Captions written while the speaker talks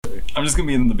I'm just gonna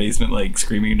be in the basement like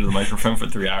screaming into the microphone for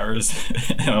 3 hours,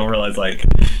 and I'll realize like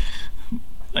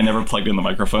I never plugged in the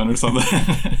microphone or something.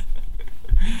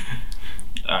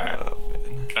 All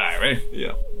right, ready?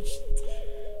 Yeah.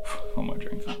 One more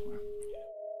drink.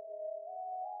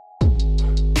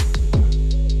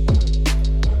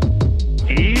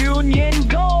 Union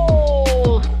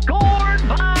goal scored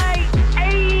by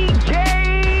AJ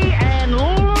and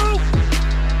Luke,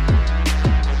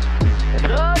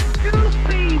 the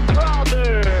Doopy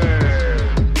brothers.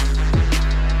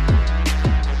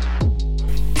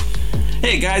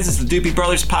 Hey guys, it's the Doopy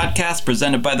Brothers podcast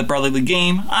presented by the Brotherly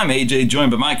Game. I'm AJ,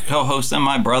 joined by my co-host and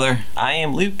my brother. I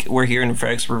am Luke. We're here in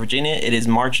Fredericksburg, Virginia. It is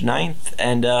March 9th,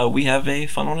 and we have a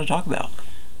fun one to talk about.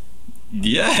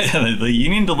 Yeah, the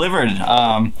Union delivered.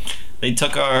 They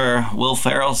took our Will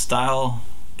Ferrell style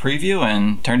preview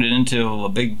and turned it into a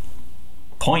big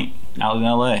point out in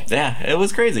LA. Yeah, it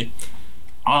was crazy.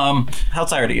 How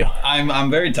tired are you?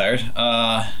 I'm very tired.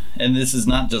 And this is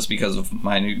not just because of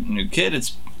my new kid.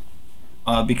 It's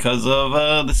because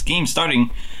of this game starting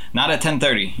not at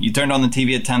 10:30. You turned on the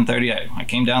TV at 10:30. I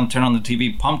came down, turned on the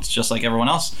TV, pumped just like everyone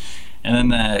else, and then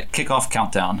the kickoff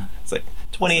countdown. It's like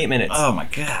 28 minutes. Oh my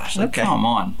gosh! Like, Okay. Come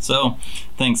on. So,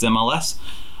 thanks MLS.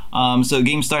 So the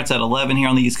game starts at 11 here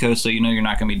on the East Coast, so you know you're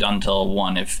not going to be done till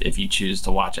 1 if you choose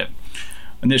to watch it.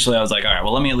 Initially, I was like, all right,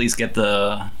 well, let me at least get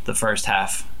the first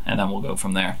half, and then we'll go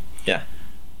from there. Yeah.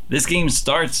 This game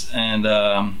starts, and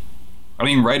I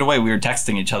mean, right away we were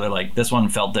texting each other like this one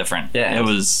felt different. Yeah. It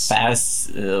was fast.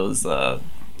 It was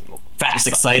fast, just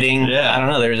exciting. Yeah. I don't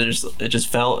know. It just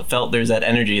felt there's that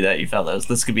energy that you felt that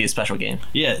this could be a special game.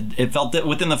 Yeah, it felt that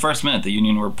within the first minute the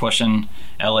Union were pushing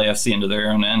LAFC into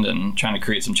their own end and trying to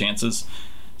create some chances.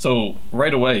 So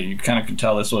right away you kind of could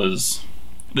tell this was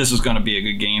going to be a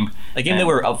good game. A game that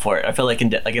we were up for it. I felt like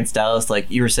against Dallas, like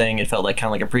you were saying, it felt like kind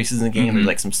of like a preseason game. Mm-hmm. There's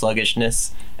like some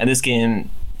sluggishness, and this game,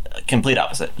 complete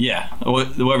opposite. Yeah,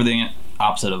 whatever the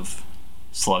opposite of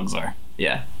slugs are.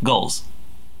 Yeah. Goals.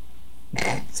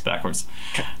 It's backwards.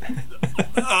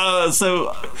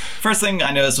 So first thing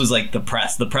I noticed was like the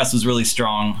press. The press was really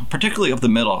strong, particularly up the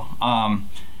middle.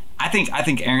 I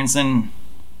think Aronson,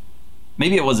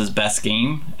 maybe it was his best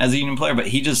game as a Union player, but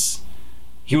he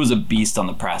was a beast on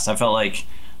the press. I felt like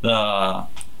the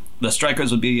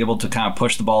strikers would be able to kind of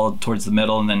push the ball towards the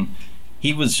middle, and then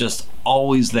he was just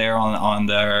always there on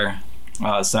their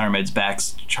center mid's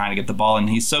backs trying to get the ball, and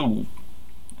he's so,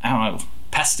 I don't know,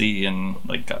 pesty and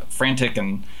like frantic,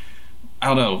 and I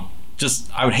don't know,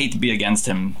 just I would hate to be against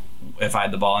him if I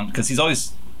had the ball, because he's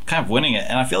always kind of winning it,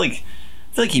 and I feel like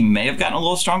he may have gotten a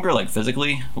little stronger, like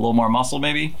physically, a little more muscle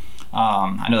maybe.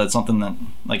 I know that's something that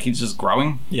like he's just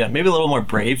growing. Yeah, maybe a little more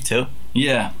brave too.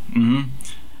 Yeah,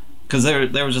 because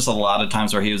there was just a lot of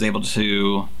times where he was able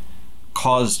to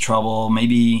cause trouble,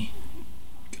 maybe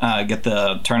get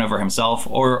the turnover himself,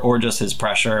 or just his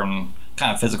pressure and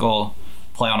kind of physical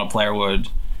play on a player would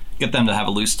get them to have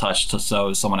a loose touch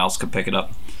so someone else could pick it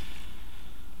up.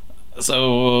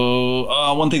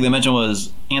 So one thing they mentioned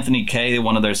was Anthony Kay,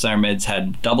 one of their center mids,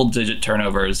 had double-digit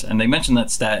turnovers, and they mentioned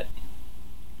that stat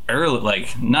early,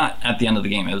 like not at the end of the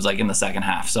game. It was like in the second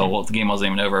half, so the game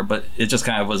wasn't even over, but it just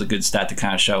kind of was a good stat to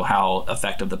kind of show how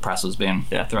effective the press was being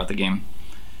throughout the game.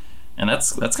 And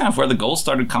that's kind of where the goals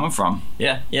started coming from.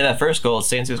 Yeah, that first goal,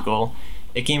 Santos' goal,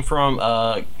 it came from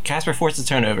Casper forced a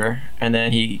turnover, and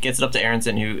then he gets it up to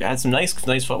Aronson, who had some nice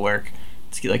footwork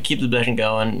to like keep the possession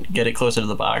going, get it closer to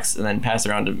the box, and then pass it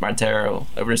around to Montero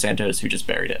over to Santos, who just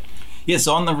buried it. Yeah,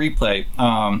 so on the replay,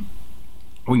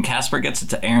 when Casper gets it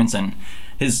to Aronson,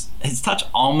 his touch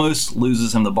almost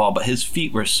loses him the ball, but his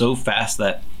feet were so fast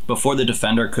that before the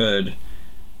defender could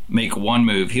make one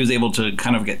move, he was able to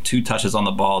kind of get 2 touches on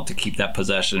the ball to keep that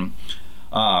possession,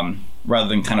 rather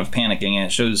than kind of panicking, and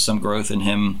it shows some growth in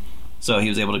him, so he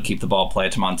was able to keep the ball, play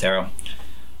it to Montero.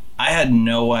 I had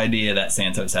no idea that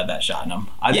Santos had that shot in him.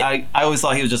 I always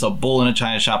thought he was just a bull in a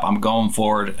china shop. I'm going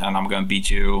forward and I'm going to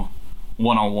beat you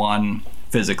one-on-one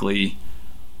physically,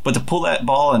 but to pull that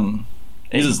ball and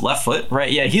use his left foot,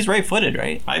 right? Yeah, he's right-footed,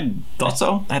 right? I thought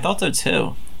so. I thought so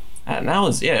too, and that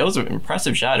was it was an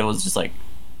impressive shot. It was just like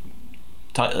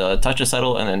touch a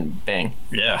settle and then bang.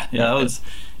 Yeah, it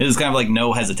was kind of like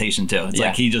no hesitation too. It's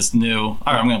like he just knew, all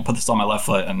right, I'm going to put this on my left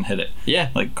foot and hit it. Yeah,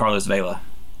 like Carlos Vela.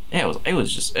 Yeah, it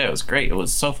was great. It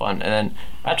was so fun. And then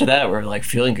after that, we're like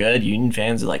feeling good. Union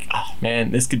fans are like, oh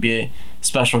man, this could be a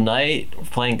special night. We're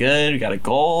playing good. We got a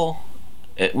goal.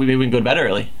 Maybe we can go to bed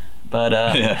early, but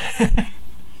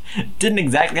didn't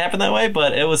exactly happen that way.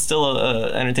 But it was still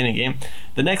a entertaining game.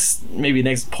 The next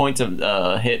point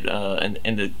of hit and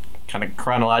the kind of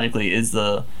chronologically is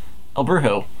the El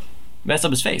Brujo messed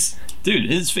up his face. Dude,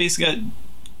 his face got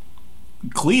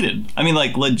cleated. I mean,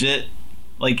 like, legit.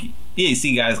 Like, you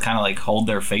see guys kind of like hold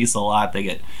their face a lot. They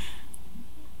get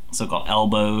so-called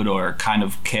elbowed or kind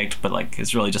of kicked, but like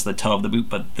it's really just the toe of the boot.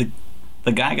 But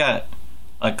the guy got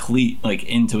a cleat like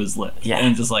into his lip. Yeah.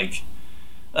 And just like,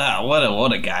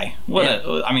 what a guy.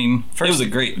 I mean, it was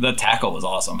the tackle was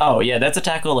awesome. Oh yeah, that's a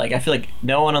tackle like I feel like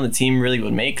no one on the team really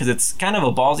would make, because it's kind of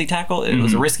a ballsy tackle. It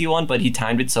was a risky one, but he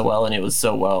timed it so well and it was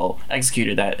so well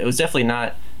executed that it was definitely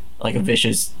not like a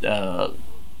vicious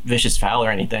foul or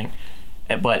anything.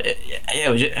 But it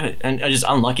was just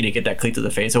unlucky to get that cleat to the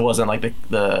face. It wasn't like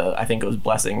the I think it was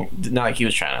Blessing. Not like he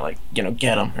was trying to like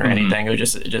get him or anything. It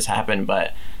just happened.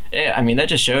 But yeah, I mean that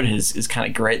just showed his kind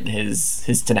of grit,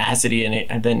 his tenacity,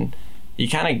 and then he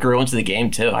kind of grew into the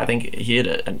game too. I think he had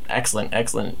an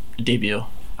excellent debut.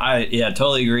 I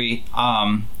totally agree.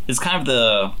 It's kind of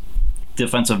the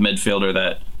defensive midfielder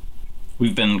that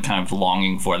we've been kind of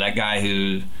longing for. That guy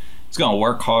who's going to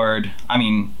work hard. I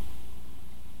mean,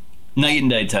 night and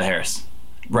day to Harris.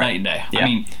 Right. Night and day. Yeah. I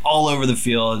mean, all over the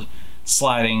field,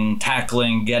 sliding,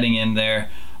 tackling, getting in there.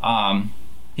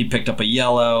 He picked up a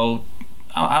yellow.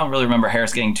 I don't really remember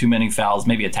Harris getting too many fouls,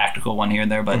 maybe a tactical one here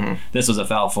and there, but this was a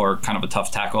foul for kind of a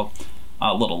tough tackle.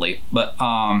 A little late. But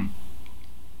and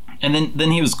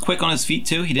then he was quick on his feet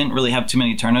too. He didn't really have too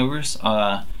many turnovers.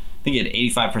 I think he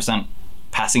had 85%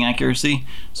 passing accuracy,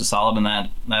 so solid in that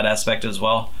aspect as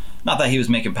well. Not that he was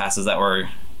making passes that were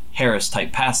Harris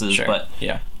type passes, Sure. but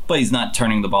Yeah. but he's not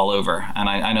turning the ball over. And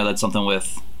I know that's something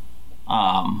with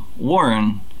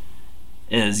Warren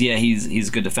is he's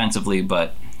good defensively,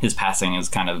 but his passing is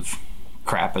kind of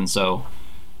crap. And so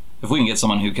if we can get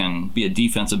someone who can be a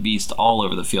defensive beast all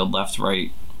over the field, left,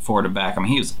 right, forward, and back, I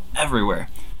mean he was everywhere,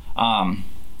 and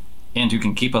who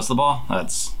can keep us the ball,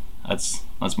 that's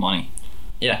money.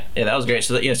 Yeah, that was great.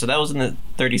 So that was in the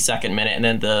 32nd minute, and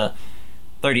then the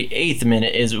 38th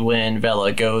minute is when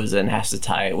Vela goes and has to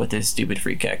tie it with his stupid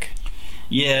free kick.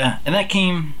 Yeah, and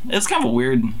it's kind of a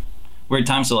weird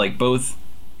time. So like both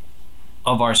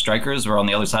of our strikers were on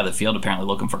the other side of the field apparently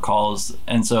looking for calls,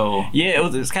 and so Yeah,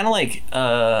 it was kind of like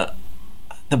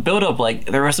the build-up, like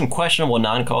there were some questionable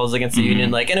non-calls against the Union,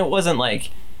 like, and it wasn't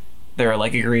like they were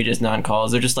like egregious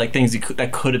non-calls. They're just like things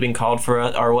that could have been called for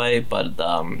our way, but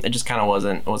it just kind of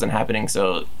wasn't happening.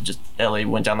 So just LA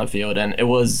went down the field, and it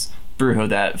was Brujo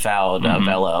that fouled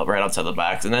Vela right outside the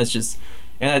box, and that's just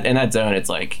in that zone. It's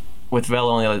like with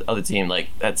Vela on the other team, like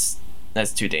that's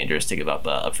too dangerous to give up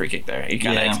a free kick there. You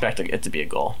kind of expect it to be a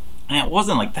goal. And it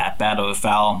wasn't like that bad of a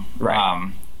foul,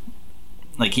 Right?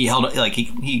 Like he held it, like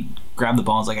he grabbed the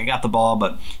ball and was like, I got the ball,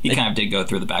 but he kind of did go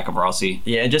through the back of Rossi.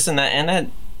 Yeah, just in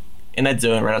that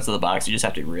zone right outside the box, you just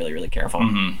have to be really, really careful.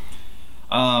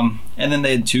 And then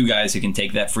they had two guys who can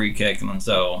take that free kick, and then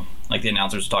so like the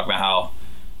announcers talk about how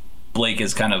Blake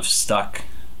is kind of stuck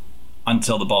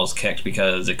until the ball's kicked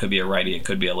because it could be a righty, it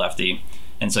could be a lefty,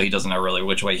 and so he doesn't know really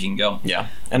which way he can go. Yeah,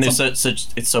 and there's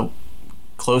it's so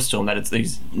close to him that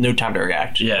there's no time to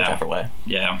react. Whichever way.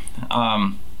 Yeah.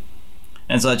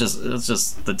 And so it's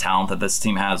just the talent that this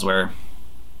team has, where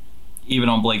even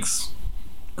on Blake's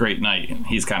great night,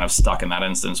 he's kind of stuck in that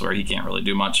instance where he can't really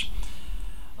do much.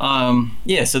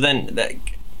 Yeah, so then that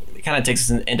kind of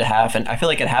takes us into half, and I feel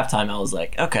like at halftime I was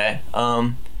like, okay,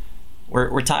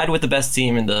 we're tied with the best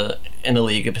team in the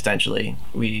league potentially.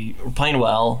 We're playing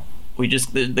well. They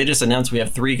just announced we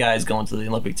have 3 guys going to the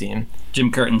Olympic team.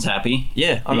 Jim Curtin's happy.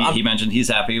 Yeah, he mentioned he's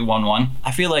happy. 1-1.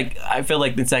 I feel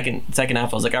like the second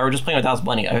half I was like, we're just playing without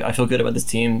money. I feel good about this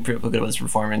team. Feel good about this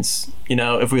performance.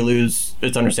 If we lose,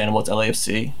 it's understandable. It's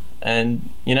LAFC, and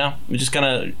we're just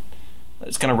gonna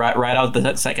ride out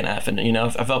the second half. And I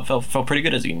felt pretty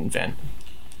good as a Union fan.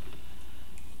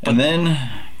 And then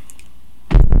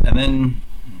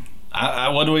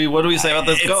what do we say about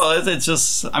this goal? It's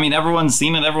just, I mean, everyone's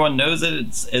seen it, everyone knows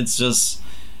it. It's just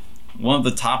one of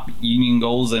the top Union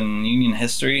goals in Union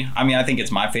history. I mean, I think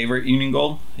it's my favorite Union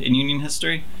goal in Union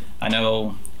history. I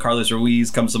know Carlos Ruiz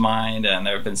comes to mind, and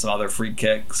there have been some other free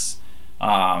kicks,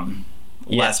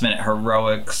 last minute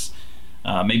heroics,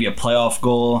 maybe a playoff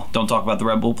goal. Don't talk about the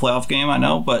Red Bull playoff game, I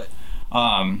know, but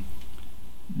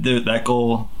that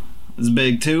goal is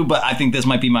big too. But I think this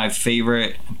might be my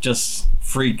favorite, just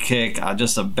free kick,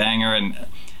 just a banger, and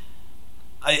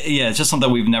it's just something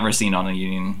we've never seen on the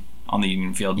Union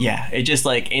field. Yeah, it just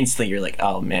like instantly you're like,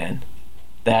 oh man,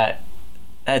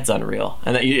 that's unreal,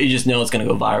 and that you just know it's gonna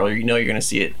go viral. You're gonna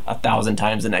see it 1,000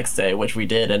 times the next day, which we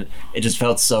did, and it just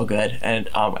felt so good. And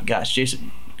oh my gosh, Jakob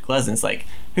Glesnes, like,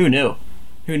 who knew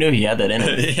he had that in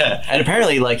him? Yeah, and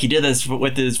apparently like he did this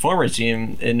with his former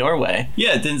team in Norway.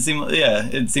 Yeah, it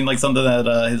seemed like something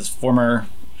that his former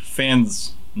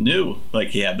fans knew like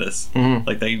he had this.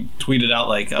 Like they tweeted out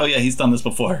like, "Oh yeah, he's done this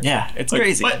before." Yeah, it's like,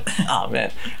 crazy. What? Oh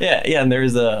man, yeah. And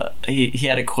there's he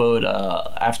had a quote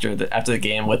after the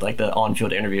game with like the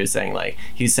on-field interview saying like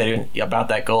he said about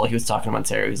that goal. He was talking to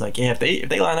Montero. He was like, "Yeah, if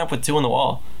they line up with 2 on the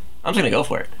wall, I'm just gonna go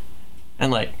for it."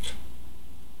 And like,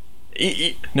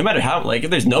 no matter how like if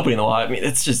there's nobody in the wall, I mean,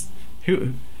 it's just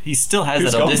who he still has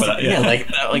Who's that. going for that? Yeah.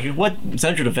 Like what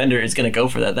central defender is gonna go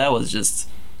for that? That was just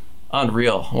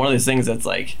unreal. One of those things that's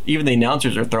like even the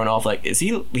announcers are thrown off. Like, is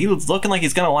he was looking like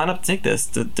he's gonna line up to take this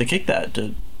to kick that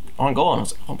to on goal, and I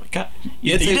was like, oh my god,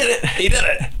 he did it! He did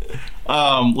it.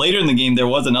 Later in the game, there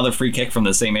was another free kick from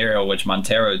the same area which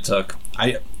Montero took.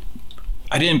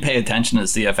 I didn't pay attention to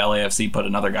see if LAFC put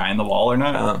another guy in the wall or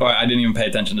not. Or I didn't even pay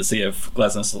attention to see if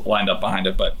Glesnes lined up behind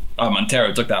it. But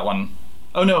Montero took that one.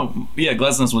 Oh no, yeah,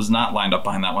 Glesnes was not lined up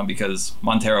behind that one because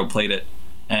Montero played it,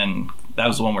 and that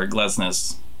was the one where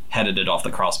Glesnes headed it off the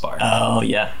crossbar. Oh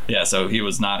yeah, yeah. So he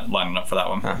was not lining up for that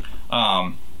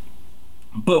one.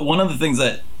 But one of the things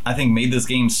that I think made this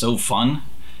game so fun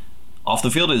off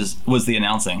the field was the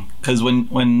announcing, because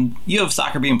when you have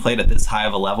soccer being played at this high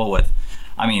of a level with,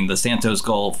 I mean, the Santos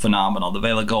goal phenomenal, the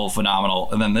Vela goal phenomenal,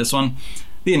 and then this one,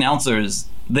 the announcers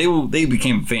they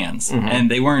became fans,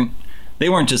 and they weren't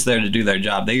just there to do their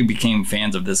job. They became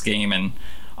fans of this game, and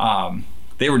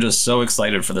they were just so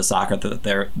excited for the soccer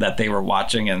that they were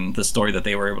watching and the story that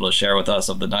they were able to share with us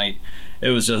of the night. It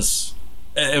was just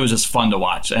fun to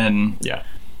watch, and yeah,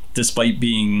 despite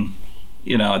being,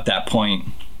 at that point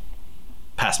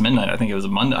past midnight, I think it was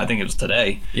Monday. I think it was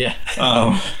today. Yeah.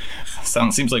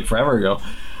 Seems like forever ago.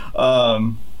 I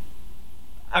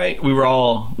mean, we were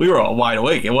all wide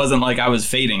awake. It wasn't like I was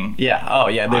fading. Yeah. Oh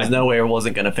yeah. There's no way I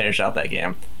wasn't going to finish out that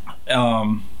game.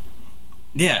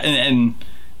 Yeah, and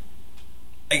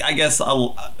I guess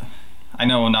I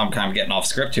know now I'm kind of getting off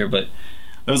script here, but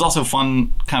it was also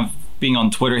fun kind of being on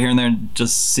Twitter here and there and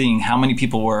just seeing how many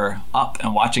people were up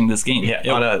and watching this game.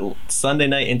 Yeah, on a Sunday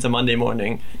night into Monday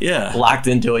morning. Yeah. Locked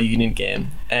into a Union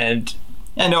game. And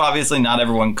I know obviously not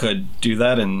everyone could do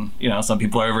that, and some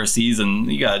people are overseas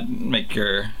and you gotta make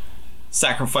your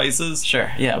sacrifices.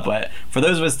 Sure, yeah, but for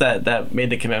those of us that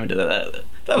made the commitment to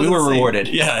that we were insane. Rewarded.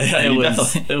 Yeah,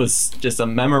 it was just a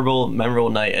memorable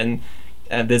night,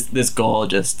 and this goal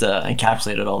just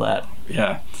encapsulated all that.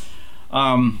 Yeah.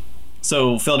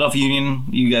 So Philadelphia Union,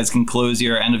 you guys can close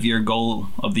your end of year goal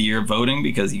of the year voting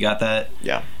because you got that.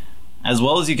 Yeah. As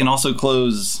well as you can also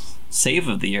close save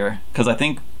of the year, because I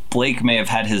think Blake may have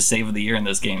had his save of the year in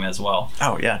this game as well.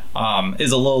 Oh yeah.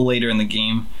 Is a little later in the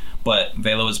game, but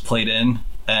Vela was played in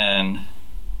and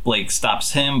Blake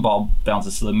stops him, ball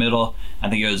bounces to the middle.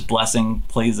 I think it was Blessing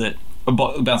plays it,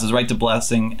 bounces right to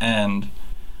Blessing, and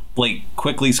Blake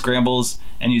quickly scrambles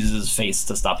and uses his face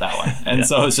to stop that one. And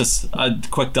so it's just a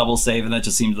quick double save, and that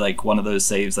just seems like one of those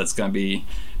saves that's going to be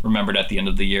remembered at the end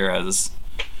of the year as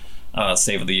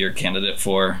save of the year candidate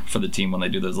for the team when they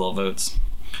do those little votes.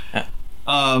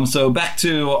 So back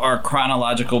to our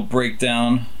chronological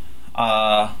breakdown.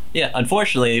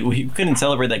 Unfortunately, we couldn't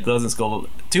celebrate that Glesnes goal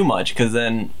too much, because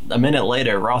then a minute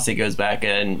later, Rossi goes back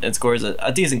and scores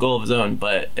a decent goal of his own,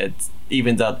 but it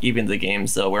evens the game,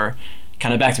 so we're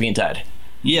kind of back to being tied.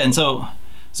 Yeah, and so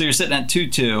you're sitting at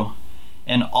 2-2,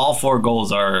 and all 4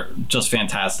 goals are just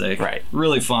fantastic. Right.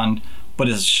 Really fun, but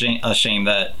it's a shame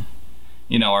that,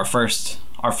 our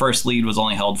first lead was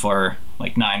only held for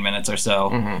like 9 minutes or so,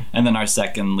 and then our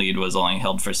second lead was only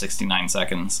held for 69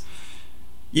 seconds.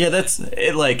 Yeah, that's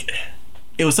it. Like,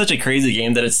 it was such a crazy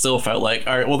game that it still felt like,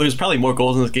 all right, well, there's probably more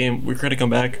goals in this game. We're going to come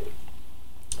back.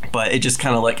 But it just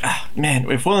kind of like,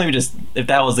 man, if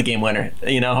that was the game winner,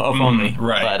 if only.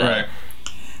 Right, right.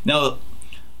 Now,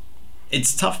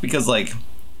 it's tough because, like,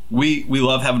 we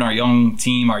love having our young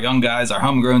team, our young guys, our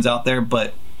homegrowns out there,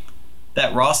 but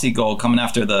that Rossi goal coming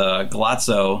after the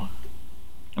Golazo,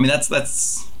 I mean,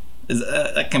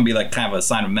 that can be like kind of a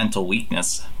sign of mental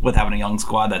weakness with having a young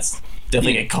squad that's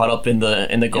definitely get caught up in the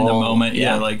goal. In the moment.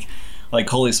 Yeah, like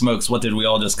holy smokes, what did we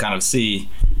all just kind of see?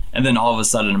 And then all of a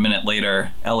sudden, a minute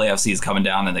later, LAFC is coming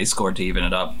down and they scored to even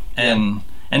it up. And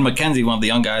Mackenzie, one of the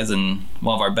young guys and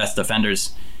one of our best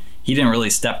defenders, he didn't really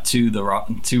step to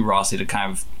Rossi to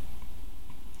kind of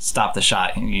stop the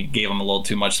shot. He gave him a little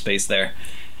too much space there.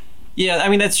 Yeah, I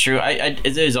mean, that's true.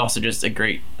 It is also just a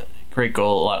great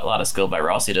goal, a lot of skill by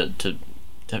Rossi to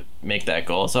make that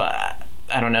goal. So I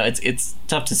don't know. It's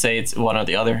tough to say it's one or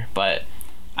the other, but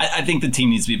I think the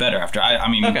team needs to be better after.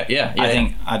 Okay, yeah.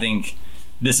 I think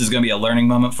this is going to be a learning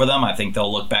moment for them. I think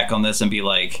they'll look back on this and be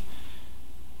like,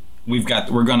 we're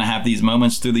going to have these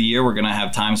moments through the year. We're going to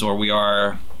have times where we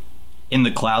are in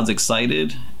the clouds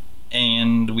excited,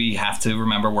 and we have to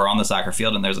remember we're on the soccer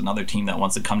field, and there's another team that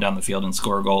wants to come down the field and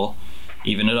score a goal,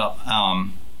 even it up.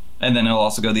 And then it'll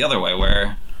also go the other way,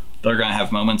 where they're going to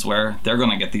have moments where they're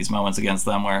going to get these moments against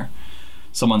them where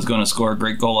someone's going to score a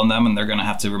great goal on them, and they're going to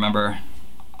have to remember,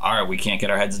 all right, we can't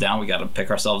get our heads down. We got to pick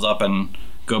ourselves up and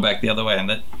go back the other way. And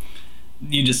that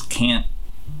you just can't,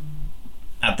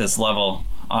 at this level,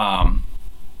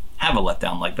 have a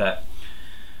letdown like that.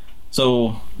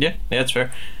 So yeah, that's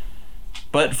fair.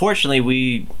 But fortunately,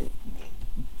 we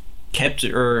kept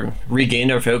or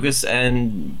regained our focus,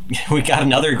 and we got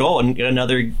another goal and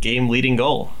another game-leading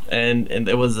goal, and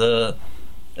it was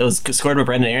scored by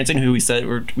Brenden Aaronson, who we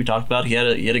talked about. He had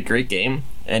a great game,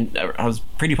 and I was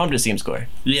pretty pumped to see him score.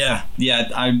 Yeah,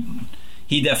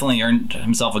 he definitely earned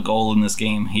himself a goal in this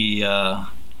game. He was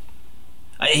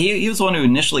the one who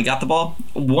initially got the ball.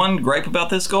 One gripe about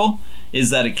this goal is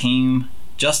that it came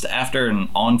just after an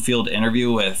on-field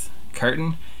interview with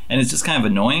Curtin, and it's just kind of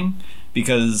annoying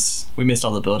because we missed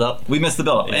all the build-up. Yeah.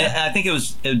 Yeah. And I think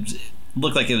it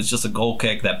looked like it was just a goal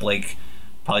kick that Blake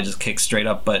probably just kicked straight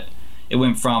up, but it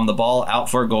went from the ball out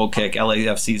for a goal kick.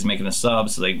 LAFC's making a sub,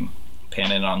 so they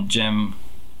pan in on Jim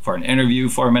for an interview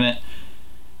for a minute.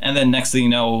 And then next thing you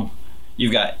know,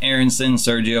 you've got Aaronson,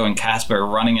 Sergio, and Casper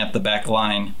running at the back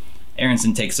line.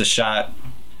 Aaronson takes a shot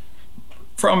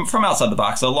from outside the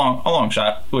box, a long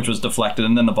shot, which was deflected,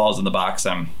 and then the ball's in the box,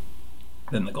 and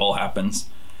then the goal happens.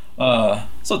 So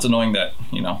it's annoying that,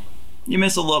 you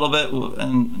miss a little bit,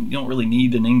 and you don't really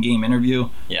need an in-game interview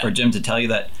for Jim to tell you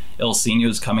that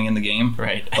Ilsinho's coming in the game.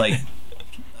 Right. Like,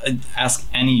 ask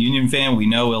any Union fan, we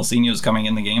know Ilsinho's coming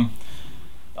in the game.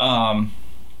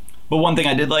 But one thing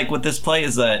I did like with this play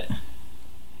is that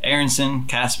Aaronson,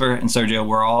 Casper, and Sergio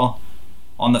were all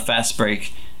on the fast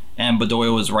break, and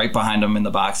Bedoya was right behind him in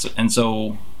the box. And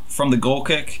so from the goal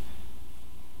kick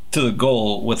to the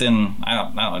goal, within, I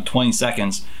don't know, 20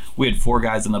 seconds, we had 4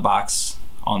 guys in the box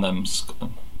on them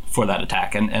for that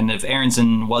attack. And if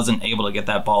Aaronson wasn't able to get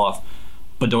that ball off,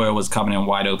 Bedoya was coming in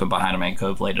wide open behind him and could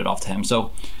have laid it off to him.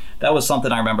 So that was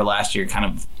something I remember last year kind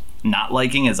of not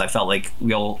liking, is I felt like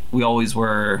we always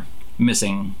were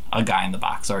missing a guy in the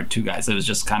box or 2 guys. It was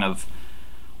just kind of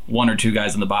 1 or 2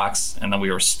 guys in the box, and then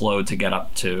we were slow to get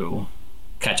up to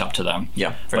catch up to them.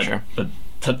 Yeah, for sure.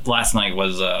 But last night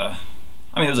was,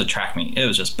 it was a track meet. It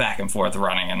was just back and forth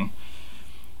running, and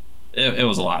it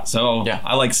was a lot. So yeah.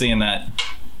 I like seeing that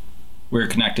we were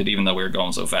connected even though we were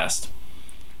going so fast.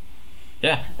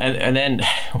 Yeah, and then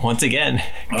once again,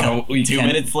 2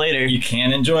 minutes later, you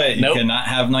can't enjoy it. You cannot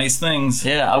have nice things.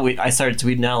 Yeah, I started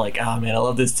tweeting out like, "Oh man, I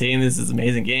love this team. This is an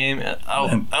amazing game."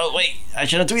 Oh wait, I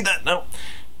shouldn't tweet that. No,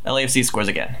 LAFC scores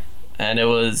again, and it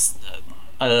was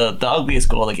the ugliest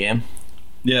goal of the game.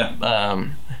 Yeah.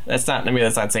 That's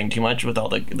not saying too much with all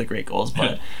the great goals,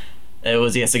 but it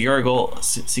was Segura goal.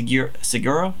 Segura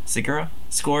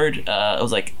scored. It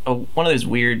was like one of those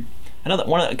weird.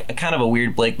 Kind of a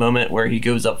weird Blake moment where he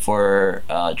goes up for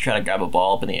try to grab a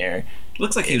ball up in the air.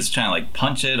 Looks like he was trying to like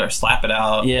punch it or slap it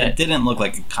out. Yeah, it didn't look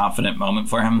like a confident moment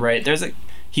for him. Right.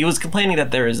 He was complaining that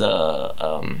there was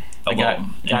a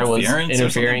guy was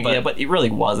interfering. Yeah, but he really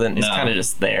wasn't. It's kind of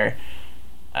just there.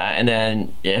 And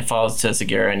then it falls to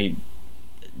Segura and he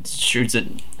shoots it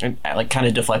and like kind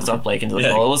of deflects off Blake into the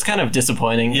goal. It was kind of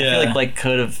disappointing. Yeah. I feel like Blake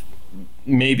could have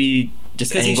maybe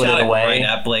just angled it away right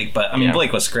at Blake, but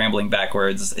Blake was scrambling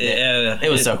backwards. It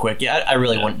was so quick. Yeah, I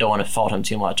really don't want to fault him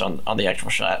too much on the actual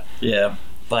shot. Yeah,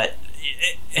 but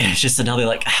it's just another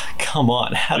like, come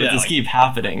on, how does this keep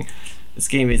happening? This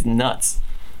game is nuts.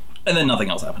 And then nothing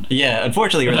else happened. Yeah,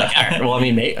 unfortunately, we're like, all right, well,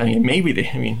 maybe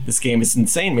this game is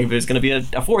insane. Maybe there's going to be a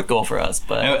 4th goal for us.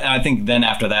 But I think then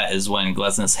after that is when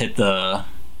Glesnes hit the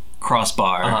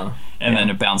crossbar, and then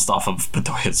it bounced off of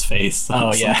Bedoya's face.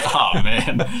 Oh yeah. Like, oh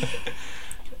man.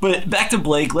 But back to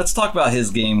Blake. Let's talk about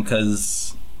his game,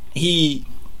 because he.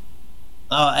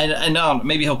 I know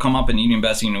maybe he'll come up in Union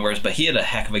Best, Union Worst, but he had a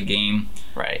heck of a game.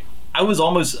 Right. I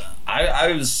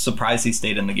was surprised he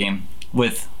stayed in the game.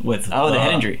 With the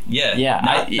head injury.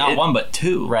 Yeah. Not 1 but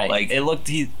 2. Right. Like it looked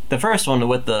the first one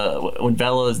with when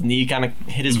Velo's knee kind of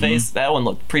hit his face, that one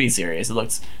looked pretty serious. It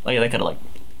looked like they could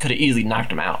have easily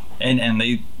knocked him out. And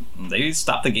they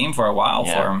stopped the game for a while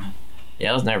for him.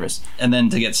 Yeah, I was nervous. And then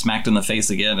to get smacked in the face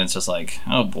again, it's just like,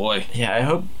 oh boy. Yeah, I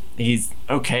hope he's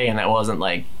okay and that wasn't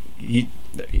like he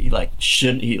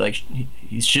shouldn't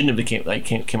have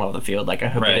came off the field. Like I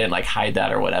hope they didn't like hide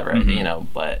that or whatever,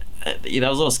 but that was a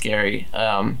little scary.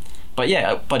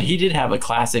 But he did have a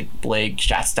classic Blake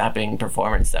shot-stopping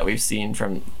performance that we've seen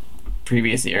from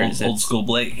previous years. Old school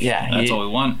Blake. Yeah, that's what we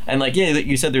want. And like, yeah,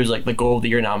 you said there's like the goal of the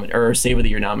year nominee or save of the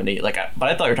year nominee. Like, but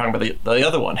I thought you were talking about the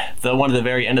other one, the one at the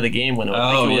very end of the game when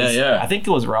I think it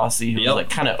was Rossi who was like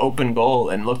kind of open goal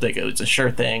and looked like it was a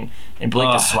sure thing, and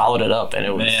Blake just swallowed it up, and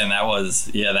it was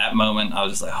that moment. I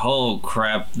was just like, oh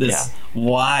crap!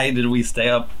 Why did we stay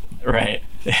up? Right.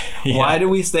 Yeah. Why did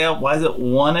we stay up? Why is it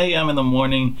 1 a.m. in the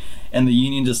morning and the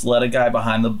Union just let a guy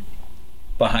behind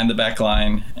the back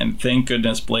line, and thank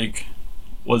goodness Blake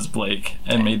was Blake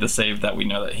and made the save that we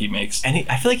know that he makes. And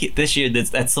I feel like this year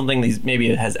that's something that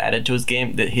maybe has added to his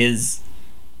game, that his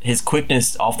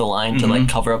quickness off the line to like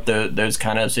cover up those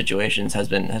kind of situations has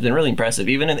been really impressive.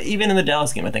 Even in the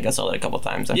Dallas game, I think I saw that a couple of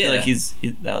times. I feel like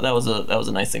that was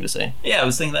a nice thing to say. Yeah, I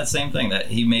was thinking that same thing, that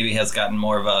he maybe has gotten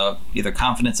more of a either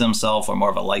confidence in himself or more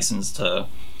of a license to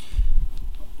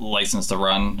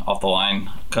run off the line,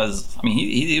 because I mean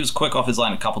he was quick off his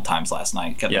line a couple times last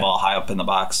night, getting the ball high up in the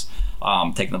box,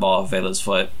 taking the ball off Vela's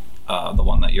foot. The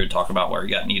one that you were talking about where he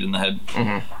got kneed in the head.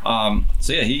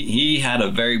 So yeah, he had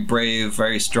a very brave,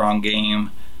 very strong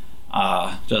game.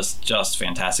 Just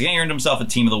fantastic. And he earned himself a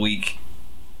Team of the Week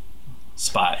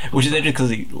spot, which is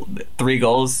interesting because 3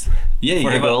 goals for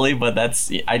a goalie, but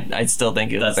I still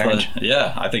think it was earned.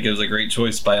 I think it was a great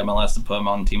choice by MLS to put him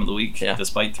on Team of the Week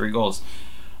despite 3 goals.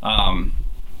 That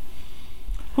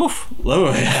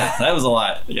was a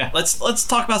lot. Yeah, let's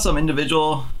talk about some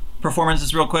individual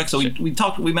performances real quick. So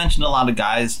we mentioned a lot of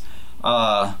guys.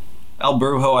 El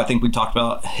Brujo, I think we talked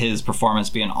about his performance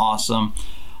being awesome.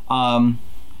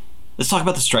 Let's talk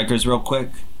about the strikers real quick.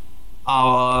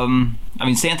 I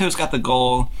mean, Santos got the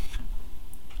goal,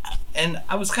 and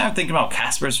I was kind of thinking about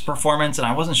Casper's performance, and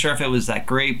I wasn't sure if it was that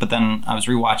great, but then I was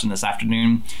rewatching this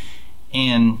afternoon,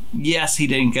 and yes, he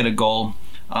didn't get a goal.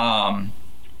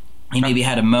 He maybe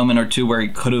had a moment or two where he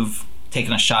could have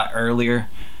taken a shot earlier,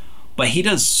 but he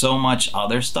does so much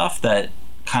other stuff that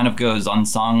kind of goes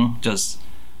unsung, just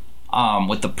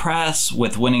with the press,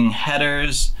 with winning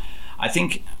headers. I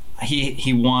think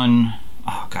he won.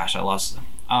 Oh gosh, I lost.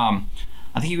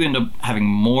 I think he ended up having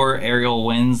more aerial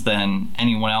wins than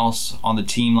anyone else on the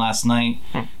team last night,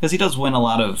 because he does win a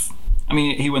lot of. I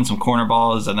mean, he wins some corner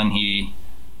balls, and then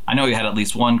I know he had at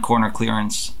least one corner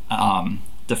clearance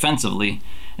defensively,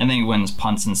 and then he wins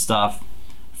punts and stuff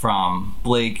from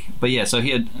Blake. But yeah, so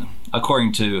he had,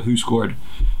 according to Who Scored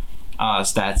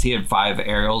stats, he had 5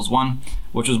 aerials won,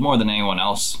 which was more than anyone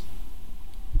else.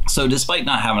 So despite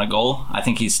not having a goal, I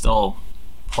think he's still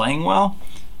playing well,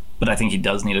 but I think he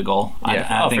does need a goal.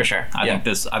 Yeah, for sure. I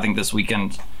think this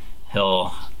weekend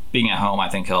being at home, I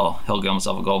think he'll get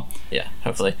himself a goal. Yeah,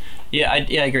 hopefully. Yeah, I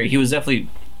agree. He was definitely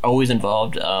always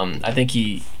involved. I think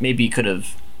he could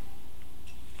have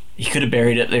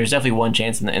buried it. There's definitely one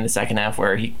chance in the second half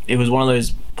where it was one of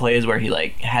those plays where he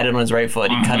like had it on his right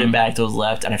foot, he cut it back to his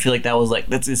left, and I feel like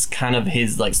that's just kind of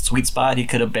his like sweet spot. He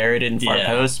could have buried it in far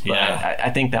post, but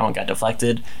I think that one got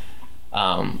deflected.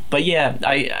 But yeah,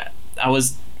 I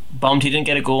was bummed he didn't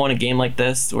get a goal in a game like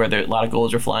this where a lot of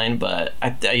goals are flying, but I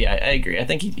agree. I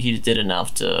think he did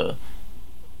enough to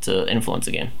influence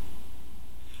the game.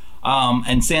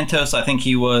 And Santos, I think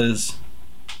he was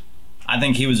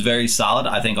very solid.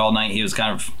 I think all night he was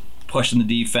kind of pushing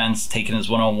the defense, taking his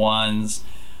one-on-ones.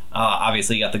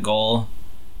 Obviously, he got the goal,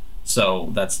 so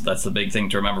that's the big thing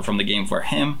to remember from the game for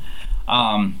him.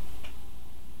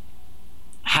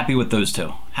 Happy with those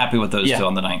two. Two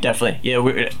on the night. Definitely. Yeah,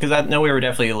 because I know we were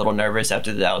definitely a little nervous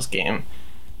after the Dallas game,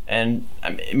 and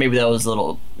maybe that was a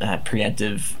little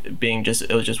preemptive,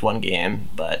 it was just one game.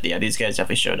 But yeah, these guys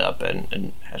definitely showed up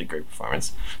and had a great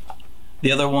performance.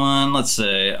 The other one, let's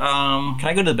say, can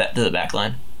I go to the back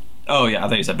line? Oh yeah, I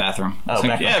thought you said bathroom. Oh,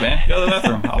 back yeah, man, go to the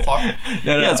bathroom. I'll talk.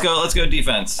 No. Let's go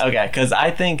defense. Okay, because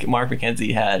I think Mark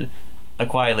McKenzie had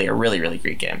quietly a really, really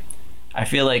great game. I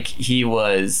feel like he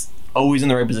was always in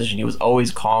the right position. He was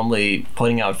always calmly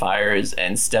putting out fires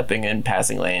and stepping in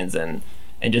passing lanes and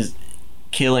just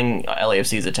killing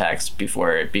LAFC's attacks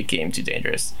before it became too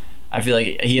dangerous. I feel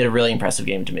like he had a really impressive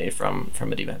game to me from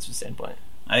a defensive standpoint.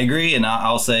 I agree, and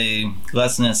I'll say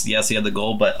Glesnes, yes, he had the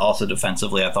goal, but also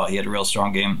defensively, I thought he had a real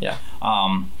strong game. Yeah.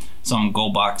 Some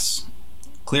goal box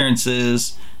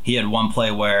clearances. He had one play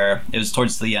where it was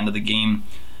towards the end of the game.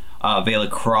 Vela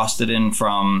crossed it in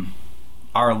from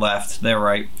our left, their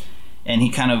right, and he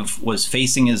kind of was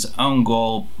facing his own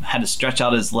goal, had to stretch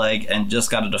out his leg, and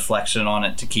just got a deflection on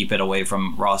it to keep it away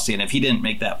from Rossi. And if he didn't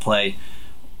make that play,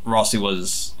 Rossi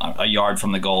was a yard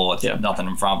from the goal with nothing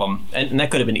in front of him. And that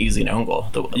could have been easily an own goal.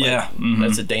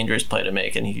 That's a dangerous play to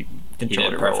make, and he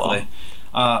controlled it perfectly.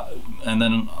 And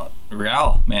then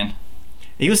Real, man.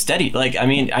 He was steady. Like, I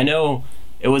mean, I know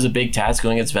it was a big task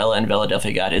going against Vela, and Vela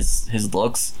definitely got his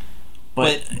looks.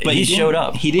 But he showed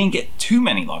up. He didn't get too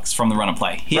many looks from the run of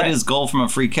play. He had his goal from a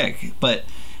free kick. But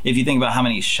if you think about how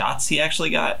many shots he actually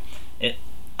got, I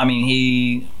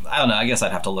don't know, I guess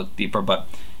I'd have to look deeper, but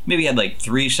maybe he had like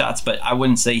 3 shots, but I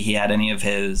wouldn't say he had any of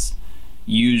his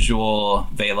usual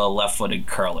Vela left-footed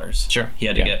curlers. Sure. He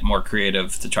had to get more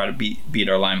creative to try to beat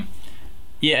our line.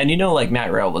 Yeah, and like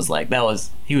Matt Rowell was like,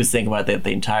 he was thinking about that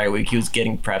the entire week. He was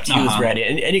getting prepped. He was ready.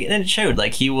 And it showed.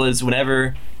 Like, he was,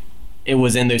 whenever it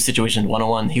was in those situations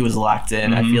one-on-one, he was locked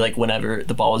in. I feel like whenever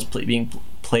the ball was being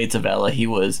played to Vela, he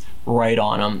was right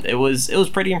on him. It was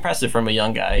pretty impressive from a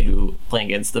young guy who playing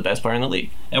against the best player in the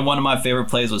league. And one of my favorite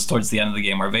plays was towards the end of the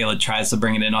game where Vela tries to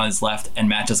bring it in on his left, and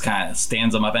Matt just kind of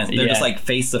stands him up, and they're just like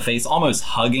face-to-face, almost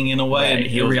hugging in a way.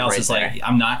 Right. And Real's just like,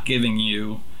 I'm not giving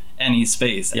you any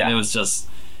space. And it was just...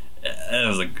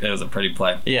 It was a pretty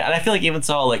play. Yeah, and I feel like even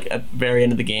saw like at the very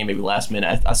end of the game, maybe last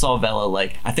minute, I saw Vela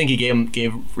like I think he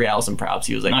gave Real some props.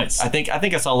 He was like, nice. I think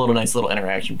I saw a nice little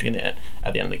interaction between it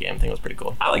at the end of the game. I think it was pretty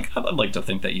cool. I'd like to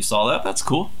think that you saw that. That's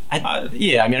cool.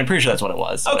 Yeah, I mean, I'm pretty sure that's what it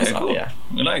was. Okay, cool. Yeah,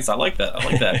 nice. I like that.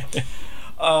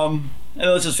 And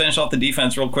let's just finish off the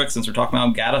defense real quick since we're talking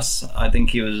about Gaddis. I think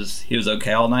he was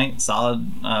okay all night. Solid.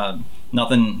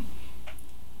 Nothing.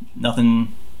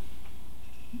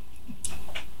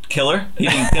 Killer. He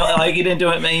didn't do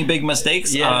many big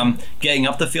mistakes. Yeah. Getting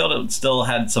up the field, it still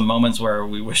had some moments where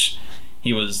we wish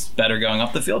he was better going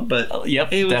up the field, but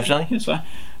definitely he was fine.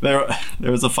 There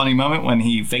was a funny moment when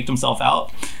he faked himself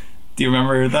out. Do you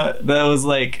remember that? That was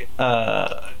like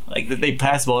they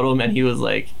passed the ball to him and he was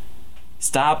like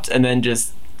stopped and then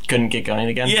just couldn't get going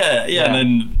again. Yeah. And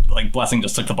then like Blessing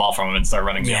just took the ball from him and started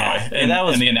running the other way. And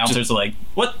the announcers were like,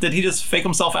 "What? Did he just fake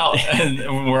himself out?"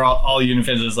 And we're all Union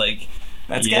fans was like,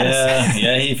 "That's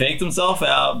yeah, he faked himself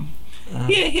out."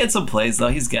 He had some plays though.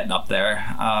 He's getting up there.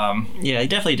 He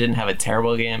definitely didn't have a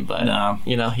terrible game, but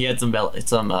no. He had some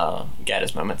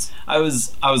Gaddis moments. I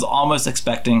was almost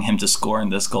expecting him to score in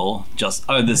this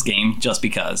game just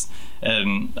because,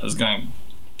 and I was going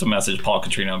to message Paul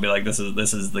Catrino and be like, "This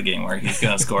is the game where he's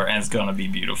going to score and it's going to be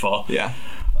beautiful." Yeah.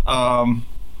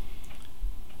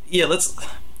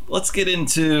 Let's get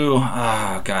into.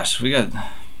 Oh gosh,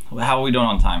 how are we doing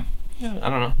on time? Yeah, I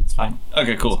don't know. It's fine.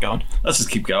 Okay, cool. Let's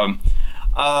just keep going.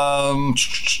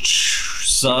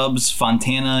 Subs,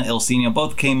 Fontana, Ilsinho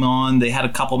both came on. They had a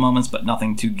couple moments, but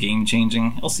nothing too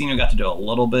game-changing. Ilsinho got to do a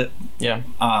little bit. Yeah.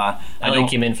 Elliot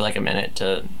came in for like a minute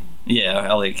to... Yeah,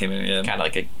 Elliot came in. Yeah. Kind of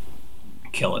like a...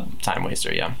 Kill it. Time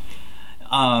waster, yeah.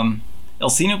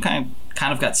 Ilsinho kind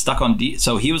of got stuck on D.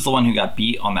 So he was the one who got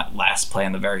beat on that last play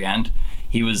in the very end.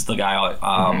 He was the guy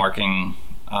marking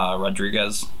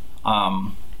Rodriguez.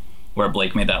 Where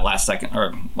Blake made that last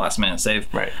minute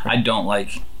save. Right. I don't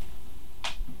like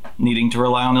needing to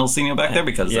rely on Ilsinho back there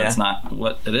because that's not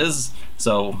what it is.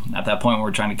 So at that point,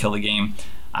 we're trying to kill the game.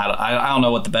 I don't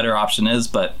know what the better option is,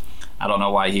 but I don't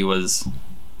know why he was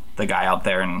the guy out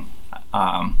there. And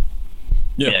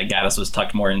Gaddis was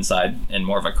tucked more inside in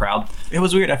more of a crowd. It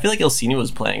was weird. I feel like Ilsinho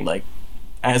was playing like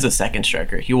as a second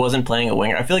striker. He wasn't playing a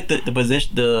winger. I feel like the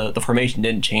position, the formation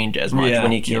didn't change as much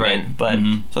when he came in. But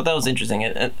so that was interesting.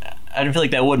 And I feel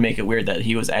like that would make it weird that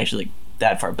he was actually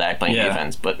that far back playing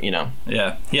defense. But Yeah,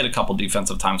 he had a couple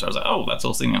defensive times where I was like, oh, that's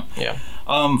Ilsinho. Yeah.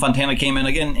 Fontana came in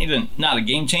again. Not a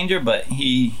game changer, but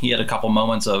he had a couple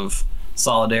moments of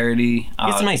solidarity. He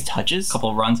had some nice touches. Couple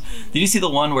of runs. Did you see the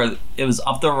one where it was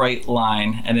up the right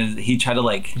line and he tried to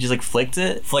flick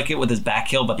it with his back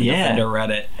heel, but the defender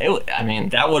read it.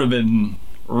 That would have been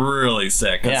really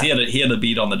sick because he had a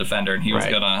beat on the defender and he was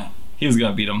gonna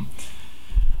beat him.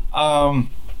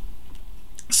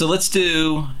 So let's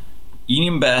do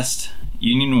Union best,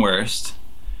 Union worst,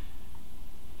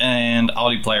 and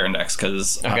Audi player index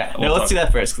because let's do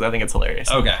that first because I think it's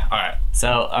hilarious. Okay, all right.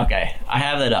 So I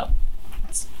have that up.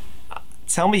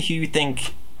 Tell me who you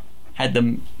think had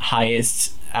the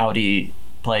highest Audi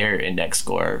player index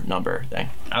score number thing.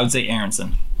 I would say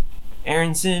Aronson.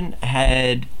 Aronson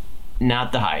had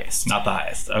not the highest. Not the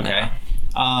highest. Okay.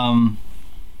 No.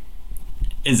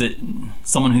 Is it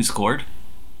someone who scored?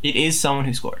 It is someone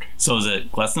who scored. So is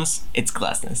it Glesnes? It's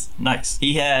Glesnes. Nice.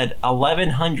 He had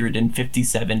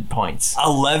 1,157 points.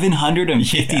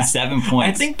 1,157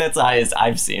 points. I think that's the highest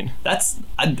I've seen.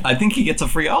 I think he gets a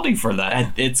free Audi for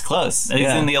that. It's close. He's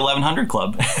in the 1,100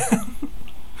 club.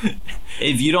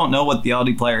 If you don't know what the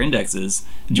Audi player index is,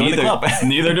 join the club.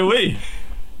 Neither do we.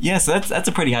 Yes, that's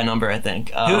a pretty high number, I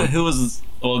think. Who was...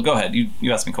 Well, go ahead.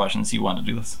 You asked me questions. You wanted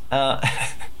to do this.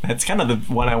 That's kind of the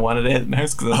one I wanted to hit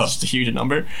most because that's just a huge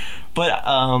number. But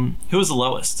who was the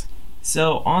lowest?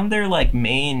 So on their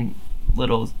main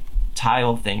little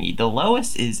tile thingy. The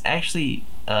lowest is actually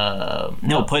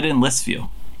No, put it in list view.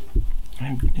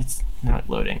 it's not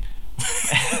loading.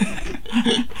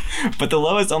 But the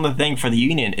lowest on the thing for the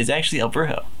Union is actually El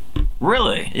Brujo.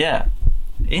 Really? Yeah.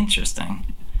 Interesting.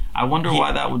 I wonder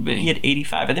why that would be. He had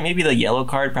 85. I think maybe the yellow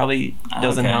card probably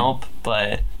doesn't Okay. help,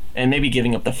 and maybe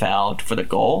giving up the foul for the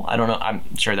goal. I don't know. I'm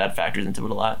sure that factors into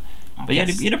it a lot. But he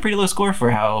had a pretty low score for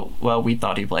how well we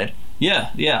thought he played. Yeah.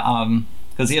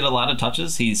 Because he had a lot of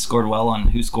touches. He scored well on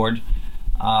who scored.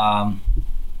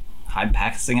 High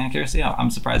passing accuracy. I'm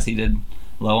surprised he did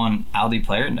low on Aldi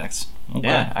player index. Okay.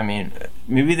 Yeah, I mean,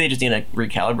 maybe they just need to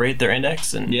recalibrate their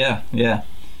index and Yeah.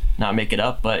 not make it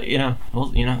up. But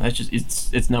that's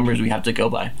just it's numbers we have to go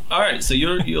by. All right. So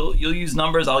you'll use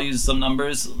numbers. I'll use some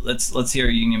numbers. Let's hear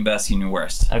Union best, Union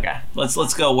worst. Okay.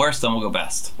 Let's go worst, then we'll go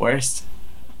best. Worst.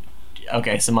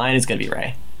 Okay, so mine is gonna be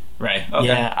Ray. Ray. Okay.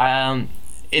 Yeah.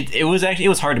 It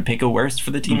was hard to pick a worst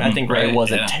for the team. I think Ray Right,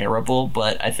 wasn't yeah. terrible,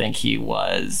 but I think he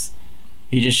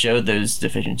just showed those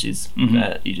deficiencies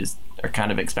that you just are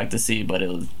kind of expect to see, but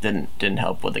didn't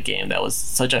help with the game that was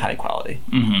such a high quality.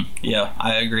 Yeah,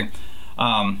 I agree.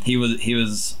 He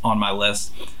was on my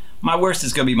list. My worst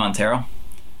is gonna be Montero.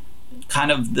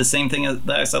 Kind of the same thing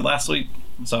that I said last week,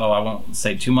 so I won't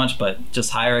say too much, but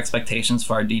just higher expectations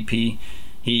for our DP.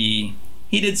 He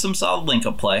did some solid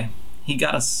link-up play. He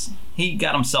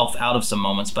got himself out of some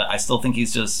moments, but I still think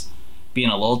he's just being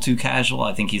a little too casual.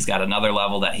 I think he's got another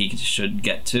level that he should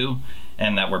get to,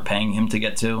 and that we're paying him to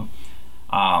get to.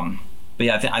 But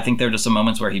yeah, I think there are just some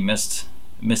moments where he missed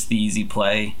the easy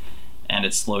play, and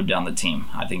it slowed down the team.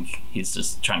 I think he's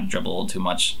just trying to dribble a little too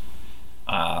much,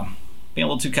 being a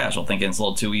little too casual, thinking it's a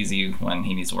little too easy when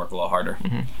he needs to work a little harder.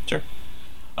 Sure.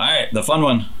 All right, the fun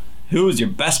one. Who is your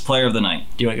best player of the night?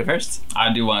 Do you want to go first?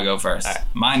 I do want to go first. All right.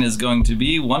 Mine is going to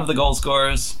be one of the goal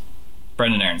scorers,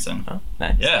 Brendan Aronson. Oh,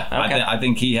 nice. Yeah, Okay. I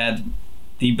think he had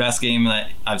the best game that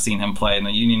I've seen him play in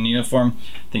the Union uniform.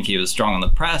 I think he was strong on the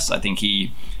press. I think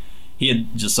he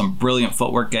had just some brilliant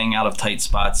footwork getting out of tight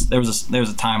spots. There was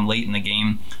a time late in the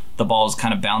game, the ball was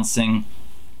kind of bouncing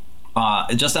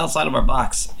just outside of our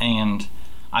box, and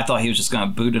I thought he was just going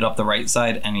to boot it up the right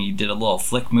side, and he did a little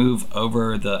flick move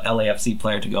over the LAFC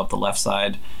player to go up the left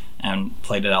side and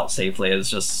played it out safely. It was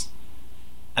just,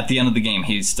 at the end of the game,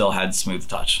 he still had smooth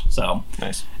touch. So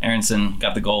Nice. Aronson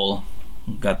got the goal,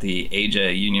 got the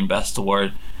AJ Union Best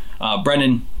Award.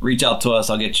 Brendan, reach out to us.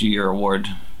 I'll get you your award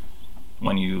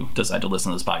when you decide to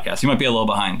listen to this podcast. You might be a little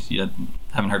behind. You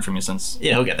haven't heard from you since.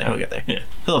 Yeah, he'll get there. Yeah.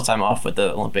 He'll have time off with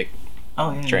the Olympic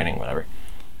Oh, yeah. training, whatever.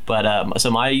 But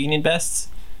so my Union best,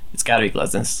 it's got to be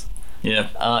Glesnes. Yeah.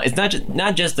 It's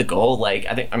not just the goal. Like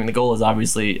the goal is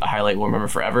obviously a highlight we'll remember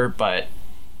forever. But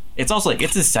it's also like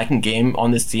it's his second game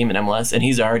on this team in MLS, and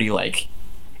he's already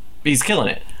he's killing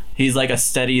it. He's like a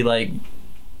steady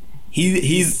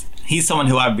He's someone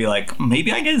who I'd be like,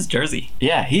 maybe I get his jersey.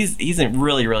 Yeah, he's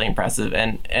really, really impressive.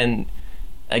 And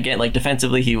again,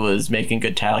 defensively, he was making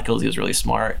good tackles. He was really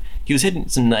smart. He was hitting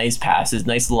some nice passes,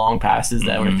 nice long passes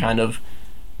that were kind of,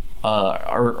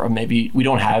 or maybe we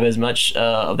don't have as much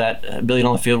of that ability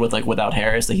on the field without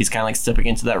Harris. He's kind of stepping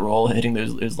into that role, hitting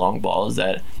those long balls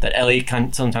that Ellie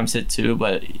can sometimes hit too,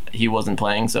 but he wasn't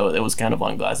playing, so it was kind of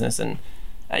on Glesnes. And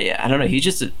I don't know, he's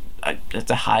just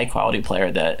it's a high quality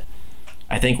player that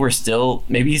I think we still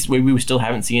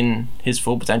haven't seen his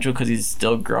full potential because he's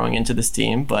still growing into this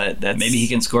team. But Maybe he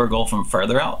can score a goal from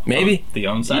further out. Maybe. The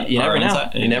own side. You never our own know.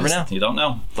 side. You never know. You don't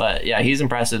know. But yeah, he's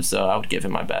impressive, so I would give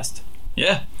him my best.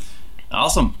 Yeah.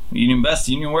 Awesome. Union best,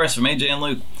 Union worst from AJ and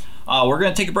Luke. We're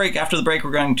going to take a break. After the break,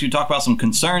 we're going to talk about some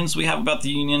concerns we have about the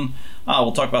Union.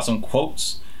 We'll talk about some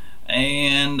quotes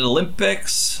and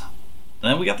Olympics.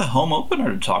 And then we got the home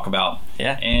opener to talk about.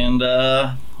 Yeah.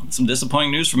 And some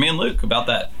disappointing news for me and Luke about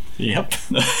that. Yep.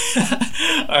 All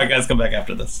right, guys, come back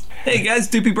after this. Hey, guys,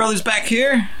 Doopy Brothers back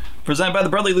here, presented by the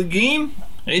Brotherly League Game,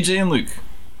 AJ and Luke.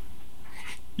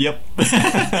 Yep. All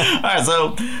right,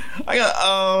 so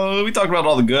we talked about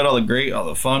all the good, all the great, all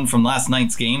the fun from last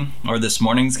night's game, or this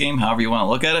morning's game, however you want to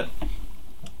look at it.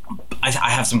 I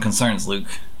have some concerns, Luke.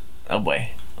 Oh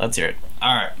boy, let's hear it.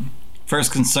 All right,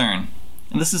 first concern,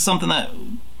 and this is something that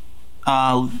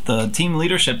the team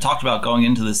leadership talked about going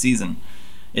into the season,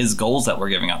 is goals that we're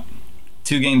giving up.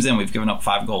 2 games in, we've given up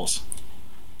 5 goals.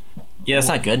 Yeah, that's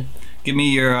not good. Give me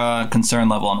your concern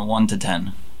level on 1 to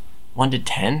 10. 1 to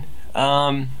 10.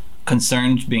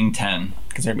 Concerned being 10.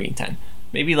 Concerned being 10.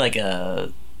 Maybe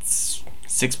a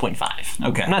 6.5.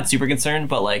 Okay. I'm not super concerned,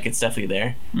 but it's definitely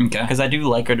there. Okay. Because I do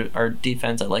like our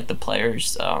defense. I like the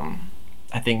players.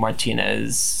 I think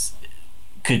Martinez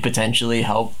could potentially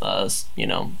help us,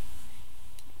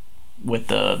 with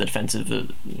the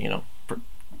defensive,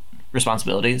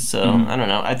 responsibilities. So I don't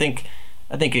know. I think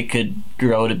it could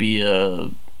grow to be a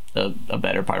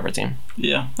better part of our team.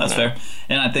 Yeah, that's fair.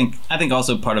 And I think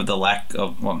also part of the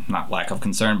not lack of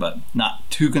concern, but not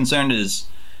too concerned is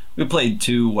we played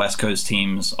 2 West Coast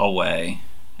teams away,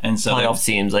 and so Playoff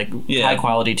teams, like high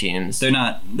quality teams. They're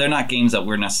not games that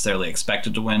we're necessarily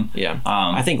expected to win. Yeah,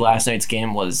 I think last night's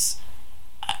game was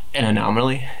an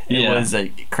anomaly. It was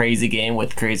a crazy game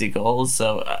with crazy goals.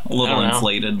 So a little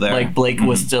inflated there. Like Blake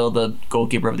was still the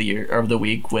goalkeeper of the year or of the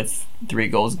week with 3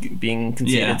 goals being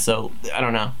conceded. Yeah. So I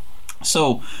don't know.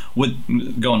 So with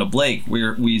going to Blake,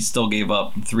 we still gave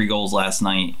up 3 goals last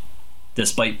night,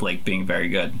 despite Blake being very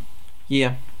good.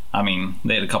 Yeah. I mean,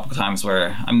 they had a couple of times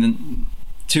where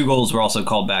 2 goals were also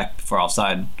called back for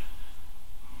offside.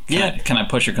 Can I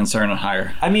push your concern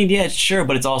higher? I mean, yeah, sure,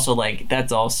 but it's also like that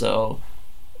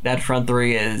front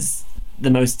 3 is the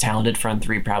most talented front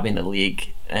 3 probably in the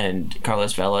league, and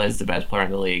Carlos Vela is the best player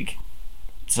in the league.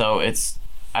 So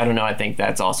I don't know. I think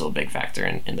that's also a big factor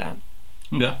in that.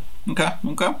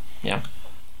 Okay. Yeah.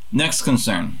 Next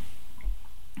concern: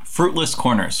 fruitless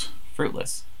corners.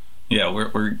 Fruitless. Yeah,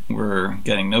 we're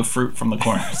getting no fruit from the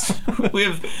corners.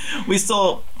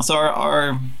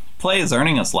 Our play is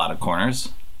earning us a lot of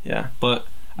corners. Yeah, but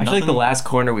I feel like the last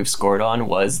corner we've scored on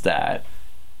was that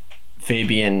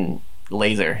Fabian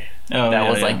laser. That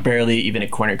was like barely even a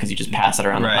corner because you just pass it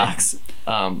around the box.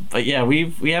 But yeah,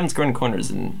 we haven't scored in corners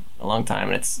in a long time,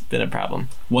 and it's been a problem.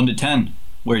 1 to 10.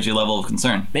 Where's your level of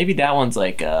concern? Maybe that one's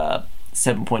like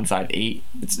 7.58.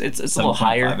 It's a little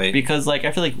higher because like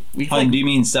I feel like we. Do you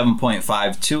mean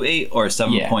 7.528 or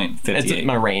 7.58? It's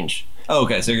my range. Oh,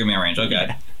 okay. So you're giving me a range.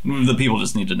 Okay. The people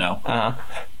just need to know.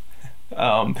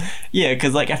 Yeah,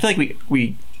 because like I feel like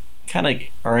we kind of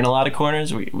earn a lot of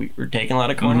corners. We're taking a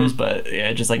lot of corners, but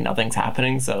yeah, just like nothing's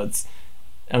happening. So it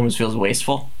almost feels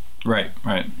wasteful. Right.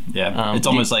 Yeah. It's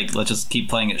almost like let's just keep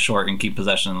playing it short and keep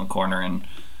possession in the corner and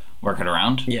work it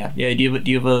around. Yeah. Do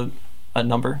you have a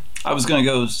number? I was gonna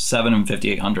go 7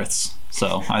 5800ths.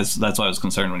 So that's why I was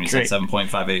concerned when you said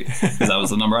 7.58 because that was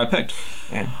the number I picked.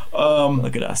 Man,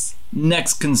 look at us.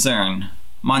 Next concern: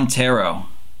 Montero.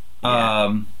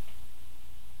 Yeah.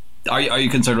 Are you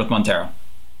concerned with Montero?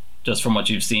 Just from what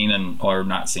you've seen or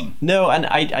not seen? No, and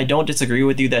I don't disagree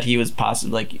with you that he was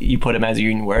possibly like you put him as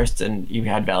your worst and you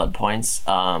had valid points.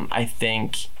 I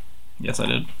think. Yes, I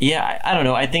did. Yeah, I don't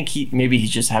know. I think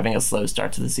he's just having a slow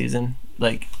start to the season.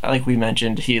 Like we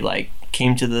mentioned, he like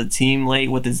came to the team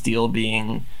late with his deal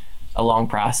being a long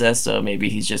process. So maybe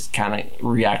he's just kind of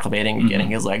reacclimating and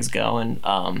getting his legs going.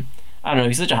 I don't know.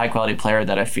 He's such a high quality player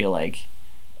that I feel like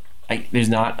there's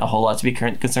not a whole lot to be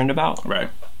concerned about. Right.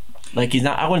 Like he's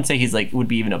not. I wouldn't say he's like would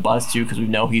be even a bust too because we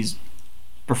know he's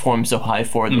performed so high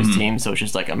for this team. So it's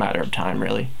just like a matter of time,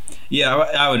 really. Yeah,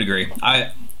 I would agree.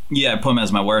 I put him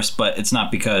as my worst, but it's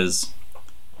not because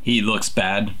he looks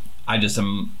bad. I just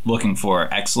am looking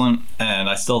for excellent, and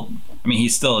he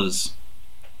still is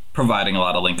providing a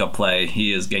lot of link-up play.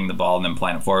 He is getting the ball and then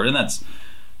playing it forward, and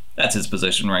that's his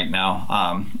position right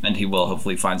now. And he will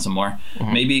hopefully find some more.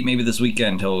 Maybe this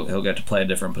weekend he'll get to play a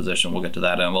different position. We'll get to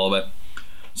that in a little bit.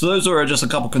 So those were just a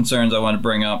couple concerns I want to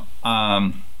bring up.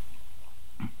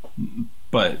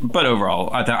 But overall,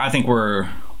 I think we're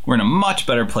in a much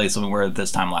better place than we were at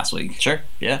this time last week. Sure.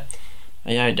 Yeah,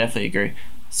 I definitely agree.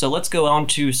 So let's go on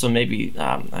to some maybe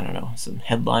I don't know, some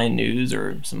headline news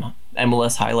or some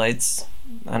MLS highlights.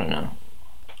 I don't know.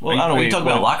 Well, are you talking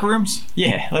about locker rooms?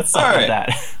 Yeah, let's talk about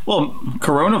that. Well,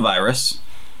 coronavirus.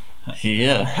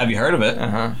 Yeah. Have you heard of it?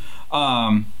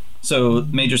 So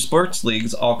major sports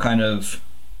leagues all kind of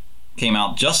came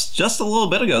out just a little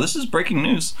bit ago. This is breaking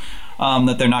news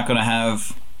that they're not going to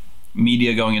have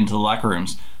media going into the locker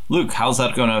rooms. Luke, how's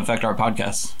that going to affect our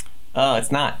podcast?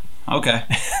 It's not. Okay.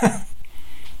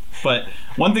 But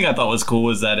one thing I thought was cool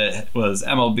was that it was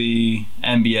MLB,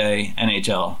 NBA,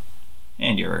 NHL,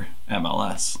 and your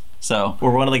MLS. So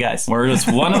we're one of the guys. We're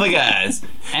just one of the guys.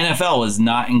 NFL was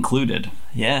not included.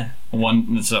 Yeah.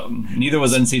 So neither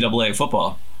was NCAA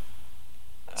football.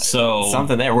 So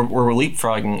something there. We're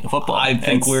leapfrogging football. I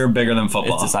think we're bigger than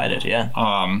football. It's decided. Yeah.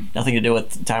 Nothing to do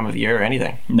with time of year or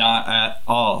anything. Not at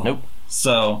all. Nope.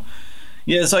 So.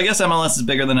 Yeah, so I guess MLS is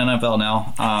bigger than NFL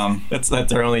now. That's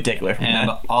our only takeaway from that.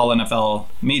 And all NFL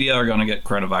media are going to get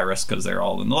coronavirus because they're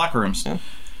all in the locker rooms. Yeah.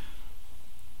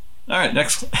 All right,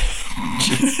 next.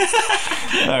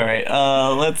 All right,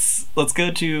 let's go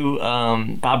to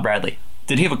Bob Bradley.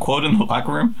 Did he have a quote in the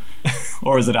locker room,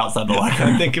 or is it outside the locker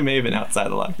room? I think it may have been outside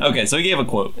the locker room. Okay, so he gave a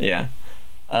quote. Yeah.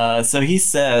 So he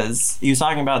says, he was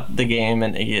talking about the game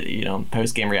and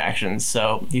post-game reactions.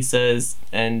 So he says,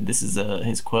 and this is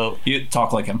his quote. You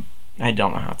talk like him. I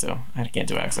don't know how to. I can't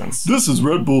do accents. This is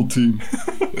Red Bull team.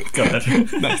 Go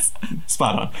ahead. Nice.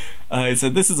 Spot on. He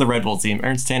said, this is a Red Bull team.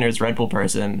 Ernst Tanner is a Red Bull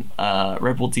person.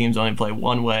 Red Bull teams only play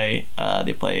one way.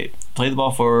 They play the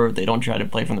ball forward. They don't try to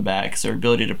play from the back. So their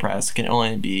ability to press can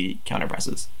only be counter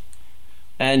presses.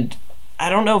 And I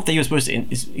don't know if he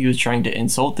was trying to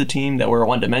insult the team that were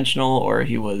one-dimensional, or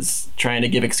he was trying to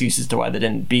give excuses to why they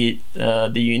didn't beat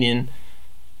the Union.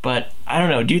 But I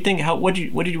don't know. Do you think what was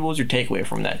your takeaway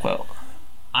from that quote?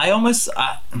 I almost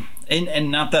and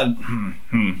not that.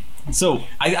 So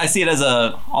I see it as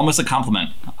almost a compliment.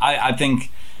 I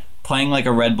think playing like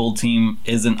a Red Bull team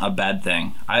isn't a bad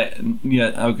thing.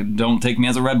 Okay, don't take me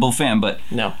as a Red Bull fan, but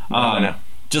no.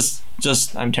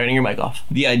 Just I'm turning your mic off.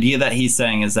 The idea that he's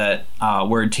saying is that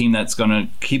we're a team that's going to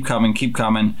keep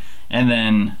coming, and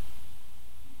then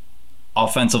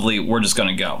offensively we're just going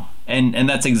to go. And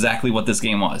that's exactly what this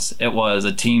game was. It was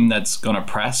a team that's going to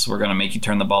press. We're going to make you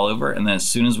turn the ball over, and then as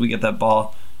soon as we get that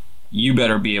ball, you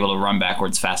better be able to run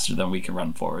backwards faster than we can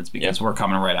run forwards, because we're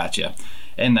coming right at you.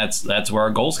 And that's where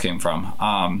our goals came from.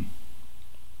 All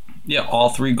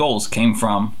 3 goals came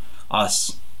from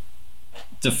us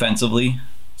defensively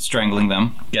strangling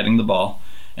them, getting the ball,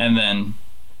 and then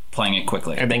playing it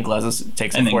quickly. And then Golazo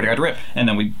takes a 40-yard rip. And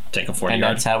then we take a 40-yard. And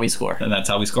that's how we score. And that's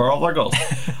how we score all of our goals.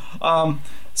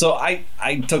 So I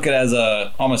took it as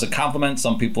almost a compliment.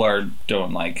 Some people are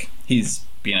doing like he's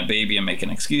being a baby and making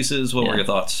excuses. What were your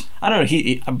thoughts? I don't know.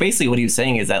 He basically what he was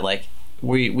saying is that like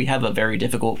we have a very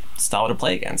difficult style to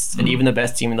play against, and even the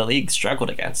best team in the league struggled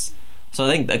against. So I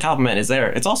think the compliment is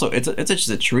there. It's also it's just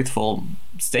a truthful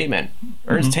statement.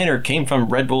 Ernst Tanner came from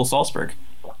Red Bull Salzburg.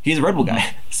 He's a Red Bull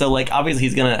guy, so like obviously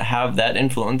he's gonna have that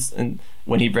influence and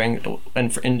when he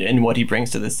in what he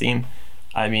brings to this team.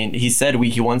 I mean, he said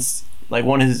he wants, like,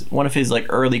 one of his like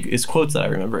his quotes that I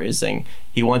remember is saying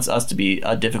he wants us to be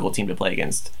a difficult team to play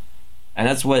against, and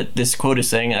that's what this quote is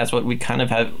saying. And that's what we kind of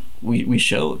have we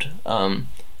showed.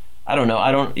 I don't know.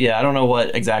 I don't know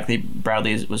what exactly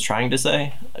Bradley was trying to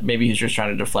say. Maybe he's just trying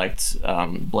to deflect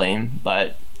blame,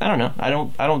 but I don't know.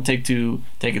 I don't take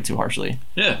it too harshly.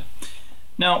 Yeah.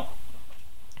 Now,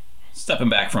 stepping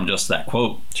back from just that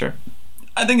quote, sure.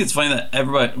 I think it's funny that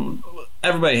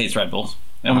everybody hates Red Bulls,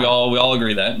 and we all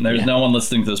agree that. And there's no one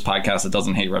listening to this podcast that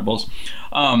doesn't hate Red Bulls.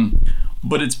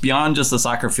 But it's beyond just the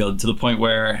soccer field, to the point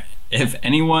where if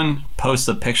anyone posts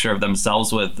a picture of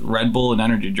themselves with Red Bull and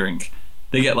energy drink,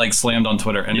 they get like slammed on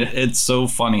Twitter. And it's so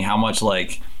funny how much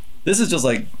like this is just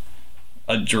like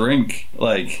a drink.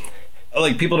 Like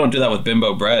people don't do that with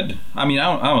Bimbo bread. I mean,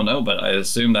 I don't know, but I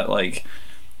assume that like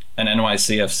an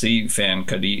NYCFC fan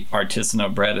could eat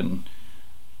artisanal bread and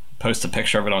post a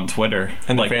picture of it on Twitter,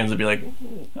 and the fans would be like,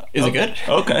 "Is it good?"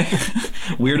 Okay,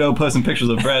 weirdo posting pictures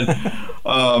of bread.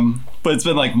 But it's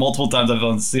been like multiple times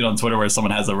I've seen on Twitter where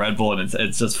someone has a Red Bull, and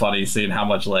it's just funny seeing how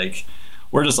much like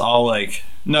we're just all like,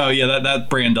 no, yeah, that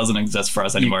brand doesn't exist for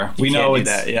us anymore. We know it's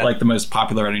like the most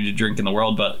popular energy drink in the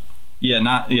world, but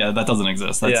that doesn't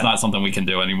exist. That's not something we can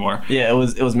do anymore. Yeah, it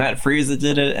was Matt Freeze that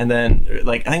did it, and then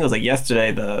like I think it was like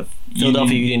yesterday the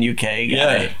Philadelphia Union UK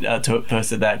guy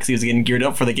posted that because he was getting geared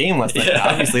up for the game last night. Yeah.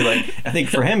 Obviously, like I think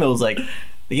for him it was like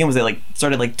the game was at like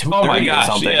started like 2:30 or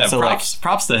something. Yeah, so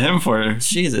props to him for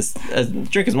Jesus.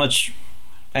 Drink as much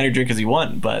energy drink as you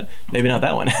want, but maybe not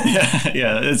that one.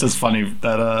 yeah, it's just funny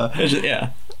that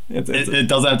it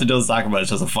doesn't have to do with soccer, but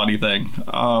it's just a funny thing.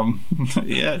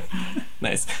 Yeah.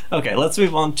 Nice. Okay, let's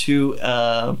move on to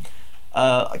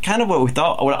kind of what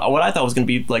I thought was going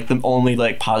to be like the only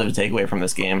like positive takeaway from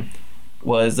this game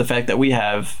was the fact that we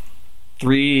have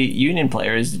 3 Union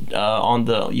players on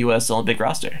the U.S. Olympic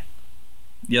roster.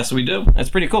 Yes, we do. That's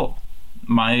pretty cool.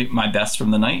 My best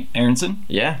from the night, Aronson.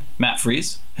 Yeah. Matt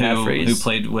Freeze, who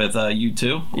played with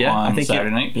U2 on Saturday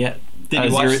night. Yeah. Did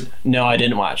you watch? No, I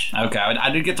didn't watch. Okay,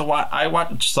 I did get to watch. I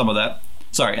watched some of that.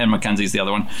 Sorry, and Mackenzie's the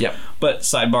other one. Yep. But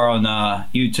sidebar on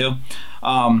U2.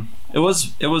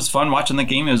 It was fun watching the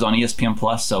game. It was on ESPN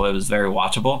Plus, so it was very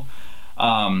watchable.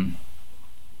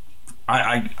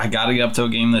 I got to get up to a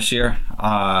game this year,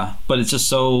 but it's just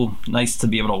so nice to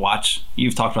be able to watch.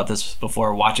 You've talked about this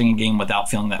before, watching a game without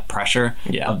feeling that pressure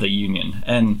of the Union,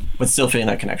 but still feeling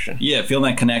that connection. Yeah,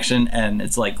 feeling that connection, and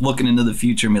it's like looking into the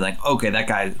future and be like, okay, that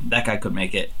guy could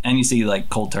make it. And you see like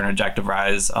Cole Turner, Jack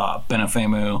DeVries,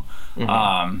 Benafemu,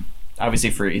 obviously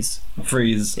Freeze,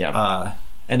 yeah,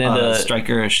 and then the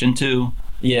striker Shintu,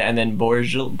 and then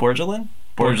Borgelin,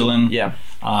 yeah,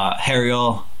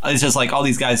 Harriel. It's just like all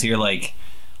these guys here, like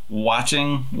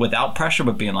watching without pressure,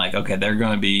 but being like, okay, they're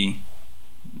going to be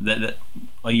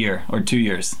a year or 2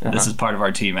 years. This is part of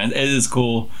our team, and it is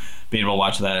cool being able to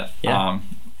watch that. Yeah.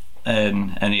 So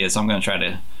I'm going to try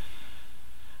to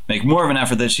make more of an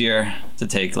effort this year to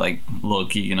take like Lil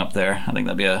Keegan up there. I think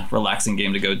that'd be a relaxing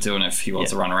game to go to, and if he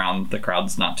wants to run around, the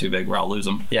crowd's not too big where I'll lose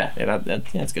him. Yeah,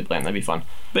 that's a good plan. That'd be fun.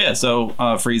 But yeah, so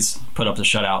Freeze put up the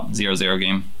shutout 0-0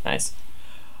 game. Nice.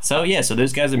 So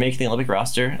those guys are making the Olympic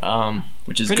roster,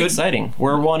 which is pretty good. Exciting.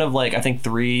 We're one of like I think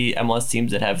 3 MLS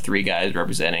teams that have 3 guys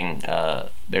representing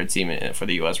their team for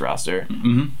the U.S. roster.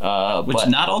 Mm-hmm. Which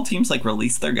not all teams like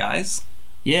release their guys.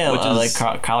 Yeah, like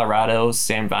Colorado,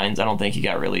 Sam Vines. I don't think he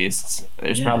got released.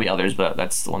 There's probably others, but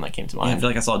that's the one that came to mind. Yeah, I feel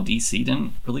like I saw DC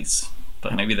didn't release,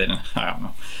 but maybe they didn't. I don't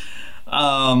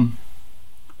know.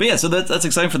 But yeah, so that's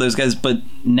exciting for those guys. But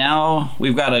now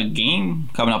we've got a game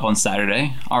coming up on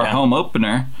Saturday, our home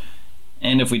opener.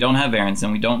 And if we don't have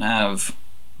Aronson, we don't have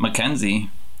Mackenzie,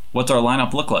 what's our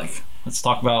lineup look like? Let's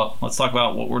talk about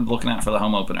what we're looking at for the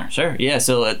home opener. Sure. Yeah.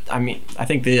 So I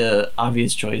think the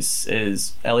obvious choice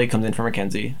is Elliot comes in for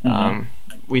Mackenzie. Mm-hmm.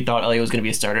 We thought Elliot was going to be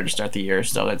a starter to start the year,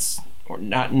 so that's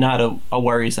not a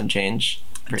worrisome change.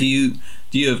 Do you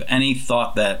have any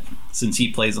thought that since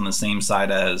he plays on the same side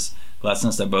as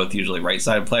Glesnes, they're both usually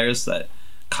right-sided players, that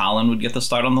Colin would get the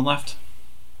start on the left?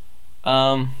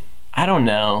 I don't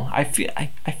know. I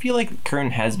feel like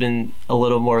Kern has been a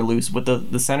little more loose with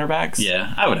the center backs.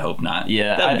 Yeah, I would hope not.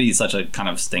 Yeah, that would be such a kind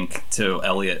of stink to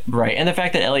Elliot. Right, and the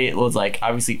fact that Elliot was like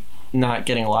obviously not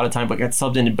getting a lot of time, but got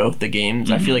subbed into both the games.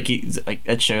 Mm-hmm. I feel like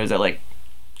it shows that like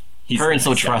Curran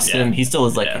still trusts him. He still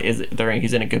is like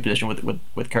he's in a good position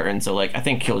with Curran. So like I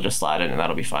think he'll just slide in and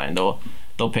that'll be fine. They'll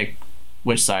pick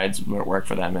which sides work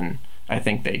for them, and I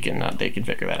think they can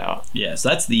figure that out. Yeah, so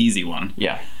that's the easy one.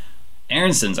 Yeah.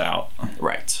 Aronson's out.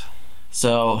 Right.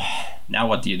 So now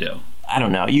what do you do? I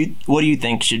don't know. What do you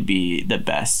think should be the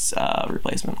best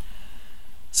replacement?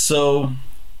 So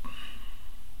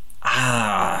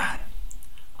I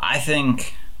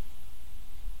think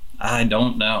I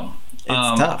don't know. It's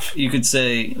tough. You could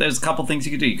say there's a couple things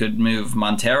you could do. You could move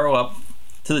Montero up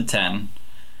to the 10.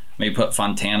 Maybe put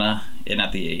Fontana in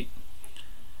at the 8.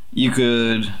 You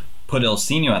could put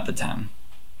Ilsinho at the 10.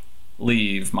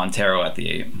 Leave Montero at the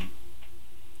 8.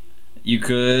 You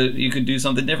could do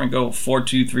something different. Go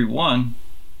 4-2-3-1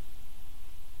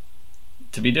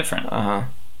 to be different. I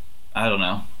don't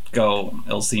know. Go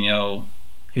Ilsinho.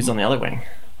 Who's on the other wing?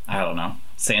 I don't know.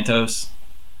 Santos.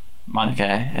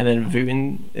 Okay, and then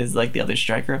Vuton is like the other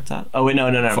striker up top. Oh wait,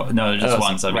 no, just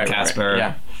one. So it'd be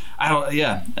Casper. Right.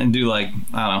 Yeah. And do like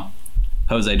I don't know.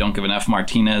 Jose, don't give an F.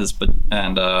 Martinez,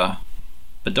 and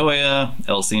Bedoya,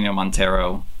 Ilsinho,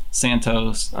 Montero,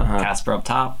 Santos, Casper up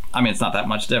top. I mean, it's not that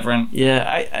much different.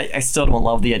 Yeah, I still don't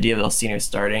love the idea of Ilsinho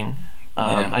starting.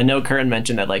 I know Curran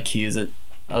mentioned that like he's a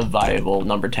viable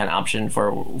number 10 option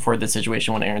for the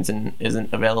situation when Aronson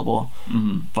isn't available.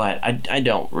 Mm-hmm. But I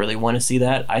don't really want to see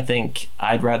that. I think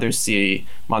I'd rather see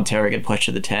Montero get pushed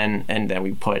to the 10 and then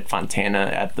we put Fontana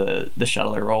at the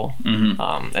shuttler role.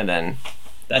 Mm-hmm. And then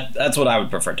that's what I would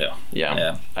prefer too.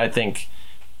 Yeah. I think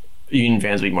Union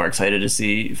fans would be more excited to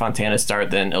see Fontana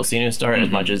start than Ilsinho start. Mm-hmm. As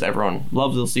much as everyone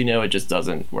loves Ilsinho, it just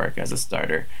doesn't work as a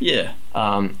starter. Yeah.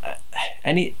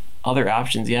 Any other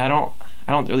options? Yeah, I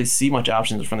don't really see much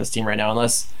options from this team right now,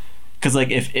 unless because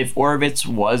like if Orovitz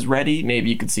was ready, maybe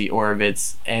you could see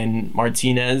Orovitz and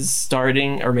Martinez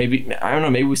starting, or maybe I don't know,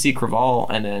 maybe we see Craval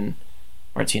and then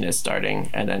Martinez starting,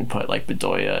 and then put like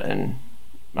Bedoya and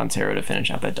Montero to finish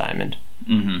out that diamond.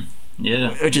 Mm-hmm.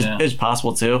 Yeah, which is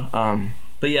possible too.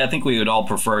 But yeah, I think we would all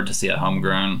prefer to see a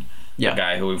homegrown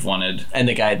guy who we've wanted, and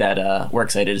the guy that we're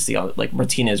excited to see, like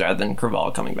Martinez rather than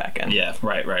Craval coming back in. Yeah,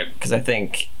 right. Because I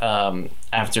think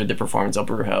after the performance of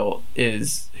Brujo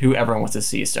is who everyone wants to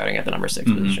see starting at the number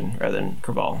 6 position rather than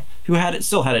Craval, who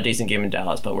still had a decent game in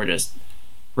Dallas, but we're just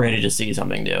ready to see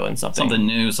something new and something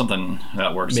new, something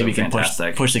that works. Maybe so can push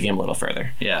the game a little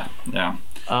further. Yeah.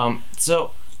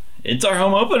 So it's our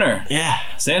home opener. Yeah,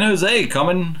 San Jose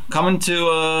coming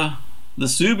to the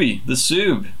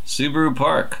Subaru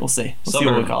Park. We'll see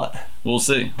what we call it. We'll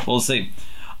see.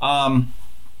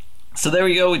 So there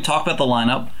we go. We talked about the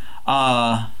lineup.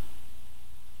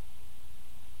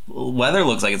 Weather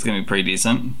looks like it's going to be pretty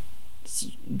decent. It's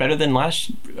better than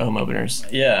last home openers.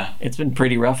 Yeah. It's been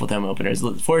pretty rough with home openers.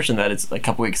 Fortunate that it's a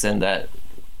couple weeks in that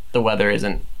the weather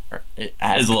isn't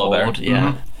as a little cold. better.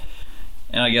 Yeah. Mm-hmm.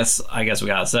 And I guess we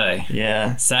gotta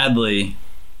say, sadly,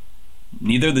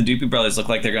 neither of the Doopy brothers look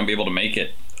like they're gonna be able to make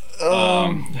it.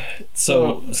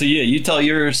 So yeah, you tell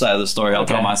your side of the story. I'll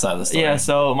tell my side of the story. Yeah.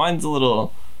 So mine's a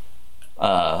little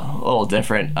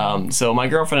different. So my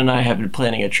girlfriend and I have been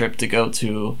planning a trip to go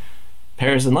to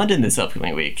Paris and London this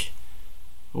upcoming week,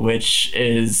 which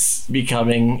is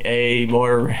becoming a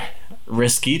more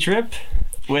risky trip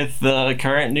with the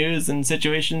current news and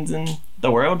situations in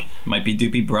the world. Might be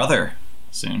Doopy brother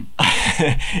soon.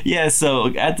 Yeah,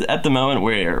 so at the moment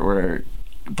we're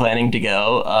planning to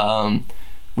go.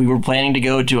 We were planning to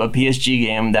go to a PSG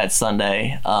game that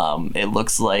Sunday. It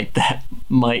looks like that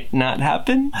might not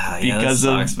happen because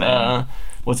sucks, of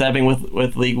what's happening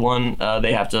with League One.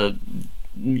 They have to,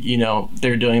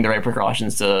 they're doing the right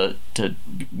precautions to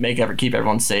keep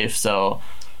everyone safe. So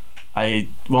I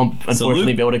won't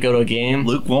unfortunately be able to go to a game.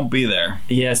 Luke won't be there.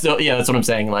 Yeah, that's what I'm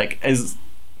saying. Like as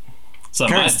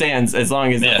current stands, as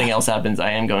long as nothing else happens,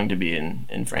 I am going to be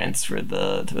in France for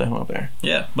the home opener.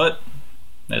 Yeah, but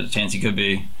there's a chance you could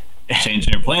be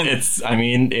changing your plans.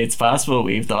 It's possible.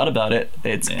 We've thought about it.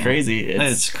 It's crazy.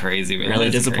 It's crazy, man. Really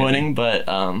disappointing, but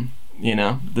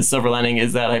the silver lining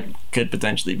is that I could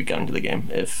potentially be going to the game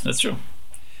if that's true.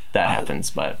 That happens.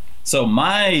 But so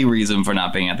my reason for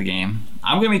not being at the game,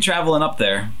 I'm going to be traveling up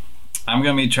there. I'm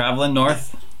going to be traveling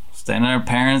north, staying at our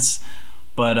parents.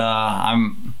 But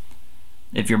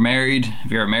if you're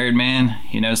a married man,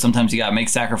 sometimes you got to make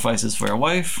sacrifices for your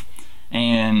wife.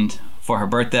 And for her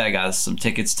birthday, I got some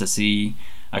tickets to see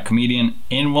a comedian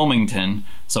in Wilmington.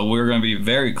 So we're going to be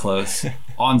very close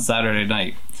on Saturday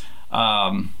night.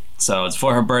 So it's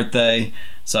for her birthday.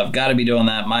 So I've got to be doing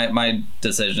that. My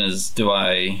decision is, do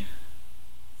I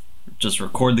just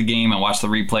record the game and watch the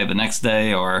replay the next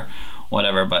day or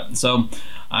whatever? But so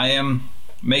I am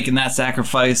making that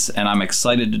sacrifice, and I'm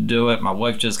excited to do it. My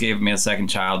wife just gave me a second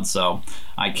child, so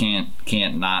I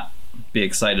can't not be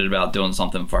excited about doing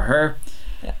something for her.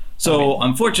 Yeah. So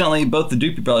unfortunately, both the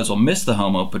Doopy brothers will miss the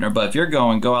home opener, but if you're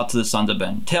going, go out to the Sons of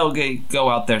Ben tailgate, go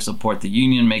out there, support the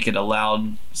Union, make it a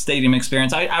loud stadium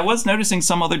experience. I was noticing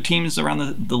some other teams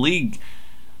around the league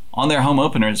on their home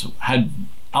openers had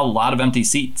a lot of empty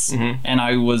seats, and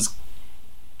I was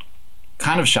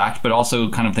kind of shocked, but also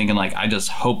kind of thinking, like, I just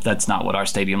hope that's not what our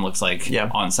stadium looks like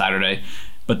on Saturday.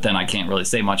 But then I can't really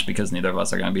say much because neither of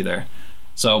us are going to be there.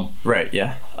 So right,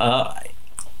 yeah.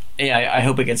 I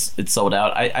hope it's sold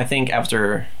out. I think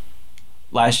after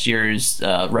last year's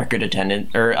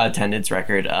attendance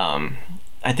record,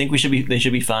 I think they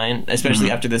should be fine, especially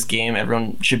after this game.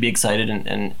 Everyone should be excited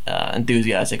and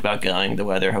enthusiastic about going. The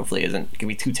weather hopefully isn't going to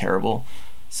be too terrible.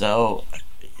 So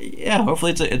yeah,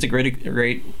 hopefully it's a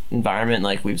great environment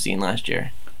like we've seen last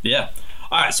year. Yeah.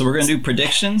 All right, so we're going to do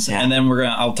predictions, and then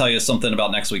I'll tell you something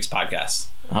about next week's podcast.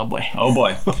 Oh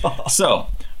boy. So,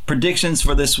 predictions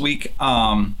for this week.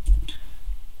 Last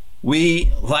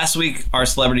week, our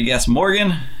celebrity guest,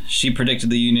 Morgan, she predicted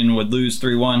the Union would lose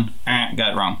 3-1.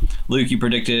 Got it wrong. Luke, you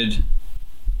predicted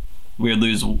we would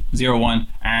lose 0-1.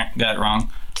 Got it wrong.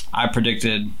 I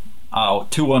predicted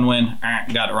 2-1 win.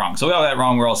 Got it wrong. So we all got it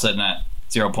wrong. We're all sitting at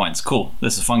 0 points. Cool.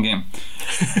 This is a fun game.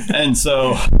 And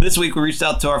so this week we reached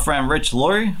out to our friend Rich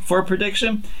Laurie for a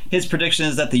prediction. His prediction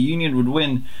is that the Union would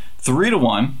win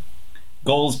 3-1.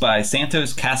 Goals by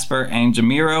Santos, Casper, and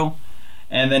Jamiro.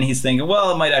 And then he's thinking,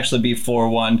 well, it might actually be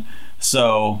 4-1.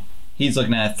 So he's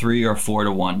looking at a 3 or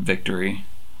 4-1 victory.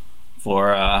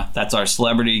 That's our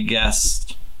celebrity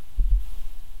guest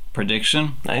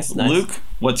prediction. Nice. Luke,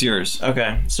 what's yours?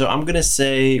 Okay, so I'm gonna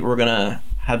say we're gonna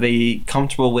have a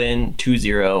comfortable win,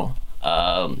 2-0.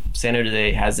 San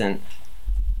Jose hasn't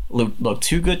looked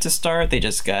too good to start. They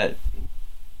just got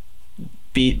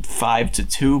beat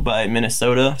 5-2 by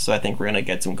Minnesota, so I think we're gonna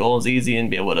get some goals easy and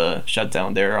be able to shut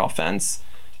down their offense.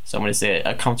 So I'm gonna say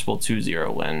a comfortable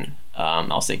 2-0 win.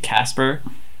 I'll say Casper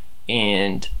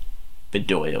and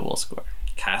Bedoya will score.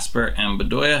 Casper and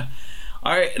Bedoya.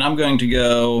 All right, and I'm going to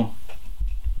go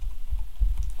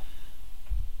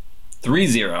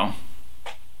 3-0.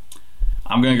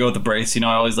 I'm going to go with the brace. I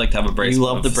always like to have a brace. You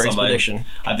love the brace prediction.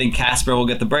 I think Casper will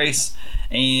get the brace.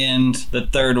 And the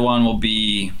third one will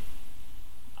be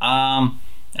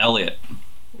Elliott.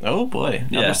 Oh, boy.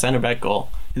 Another center back goal.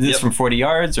 Is this from 40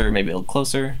 yards or maybe a little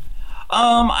closer?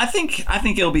 I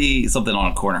think it'll be something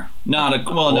on a corner. No.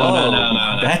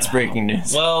 That's breaking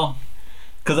news. Well,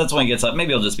 because that's when it gets up.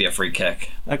 Maybe it'll just be a free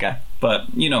kick. Okay.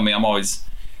 But you know me, I'm always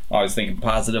thinking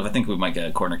positive. I think we might get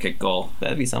a corner kick goal.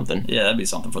 That'd be something. Yeah, that'd be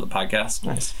something for the podcast.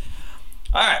 Nice.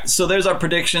 All right, so there's our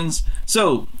predictions.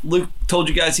 So Luke told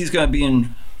you guys he's going to be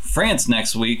in France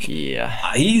next week.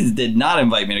 Yeah. He did not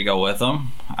invite me to go with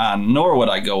him, nor would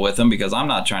I go with him because I'm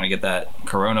not trying to get that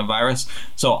coronavirus.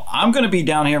 So I'm going to be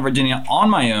down here in Virginia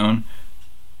on my own,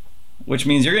 which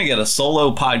means you're going to get a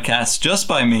solo podcast just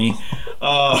by me.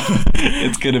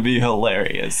 It's going to be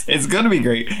hilarious. It's going to be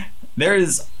great. There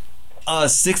is a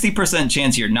 60%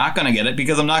 chance you're not going to get it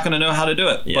because I'm not going to know how to do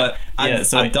it. Yeah. But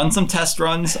I've done some test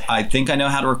runs. I think I know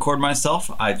how to record myself.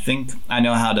 I think I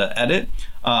know how to edit.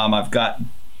 I've got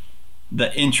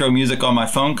the intro music on my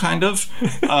phone, kind of.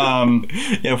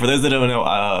 Yeah, for those that don't know,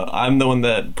 I'm the one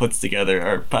that puts together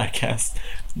our podcast,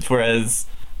 whereas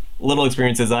little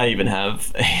experiences I even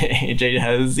have, AJ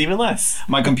has even less.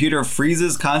 My computer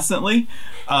freezes constantly,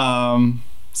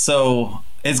 so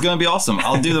it's gonna be awesome.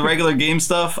 I'll do the regular game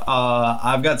stuff.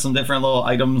 I've got some different little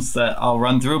items that I'll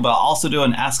run through, but I'll also do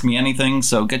an Ask Me Anything,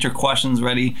 so get your questions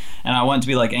ready. And I want it to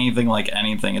be like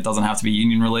anything. It doesn't have to be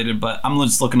union related, but I'm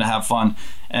just looking to have fun.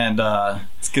 And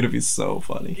it's gonna be so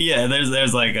funny. yeah,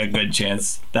 there's like a good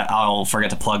chance that I'll forget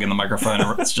to plug in the microphone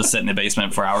or it's just sit in the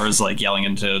basement for hours like yelling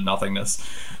into nothingness.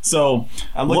 So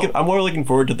I'm more looking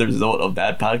forward to the result of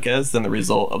that podcast than the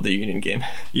result of the union game.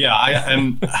 yeah,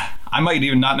 I might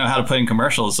even not know how to put in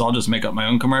commercials, so I'll just make up my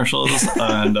own commercials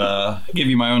and give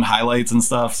you my own highlights and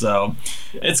stuff. So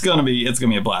it's gonna be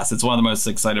a blast. It's one of the most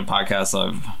excited podcasts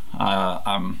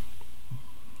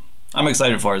I'm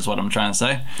excited for, is what I'm trying to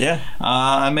say. Yeah.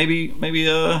 Maybe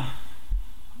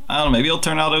I don't know, maybe it'll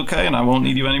turn out okay and I won't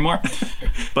need you anymore.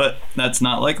 But that's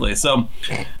not likely. So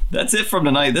that's it from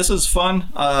tonight. This was fun.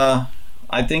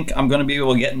 I think I'm going to be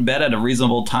able to get in bed at a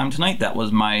reasonable time tonight. That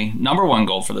was my number one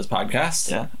goal for this podcast.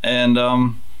 Yeah. And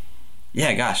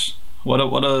yeah, gosh, what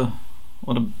a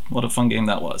fun game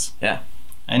that was. Yeah.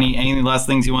 Any last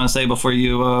things you want to say before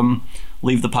you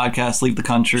leave the podcast, leave the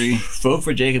country? Vote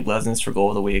for Jakob Glesnes for goal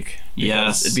of the week.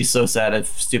 Yes. It'd be so sad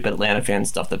if stupid Atlanta fans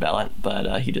stuffed the ballot,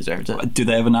 but he deserves it. Do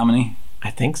they have a nominee?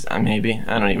 I think so, maybe.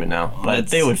 I don't even know. But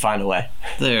they would find a way.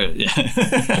 Yeah.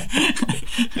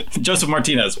 Joseph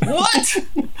Martinez. What?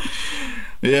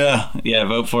 Yeah,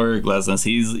 vote for Glesnes.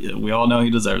 We all know he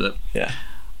deserves it. Yeah.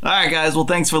 All right, guys. Well,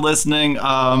 thanks for listening.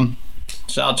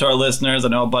 Shout out to our listeners. I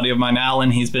know a buddy of mine,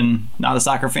 Alan, he's been not a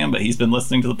soccer fan, but he's been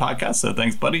listening to the podcast. So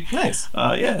thanks, buddy. Nice.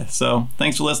 Yeah. So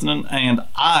thanks for listening, and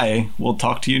I will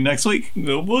talk to you next week.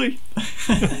 Oh boy.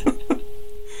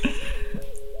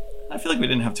 I feel like we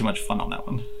didn't have too much fun on that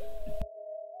one.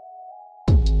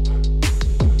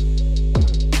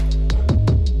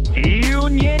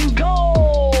 Union goal.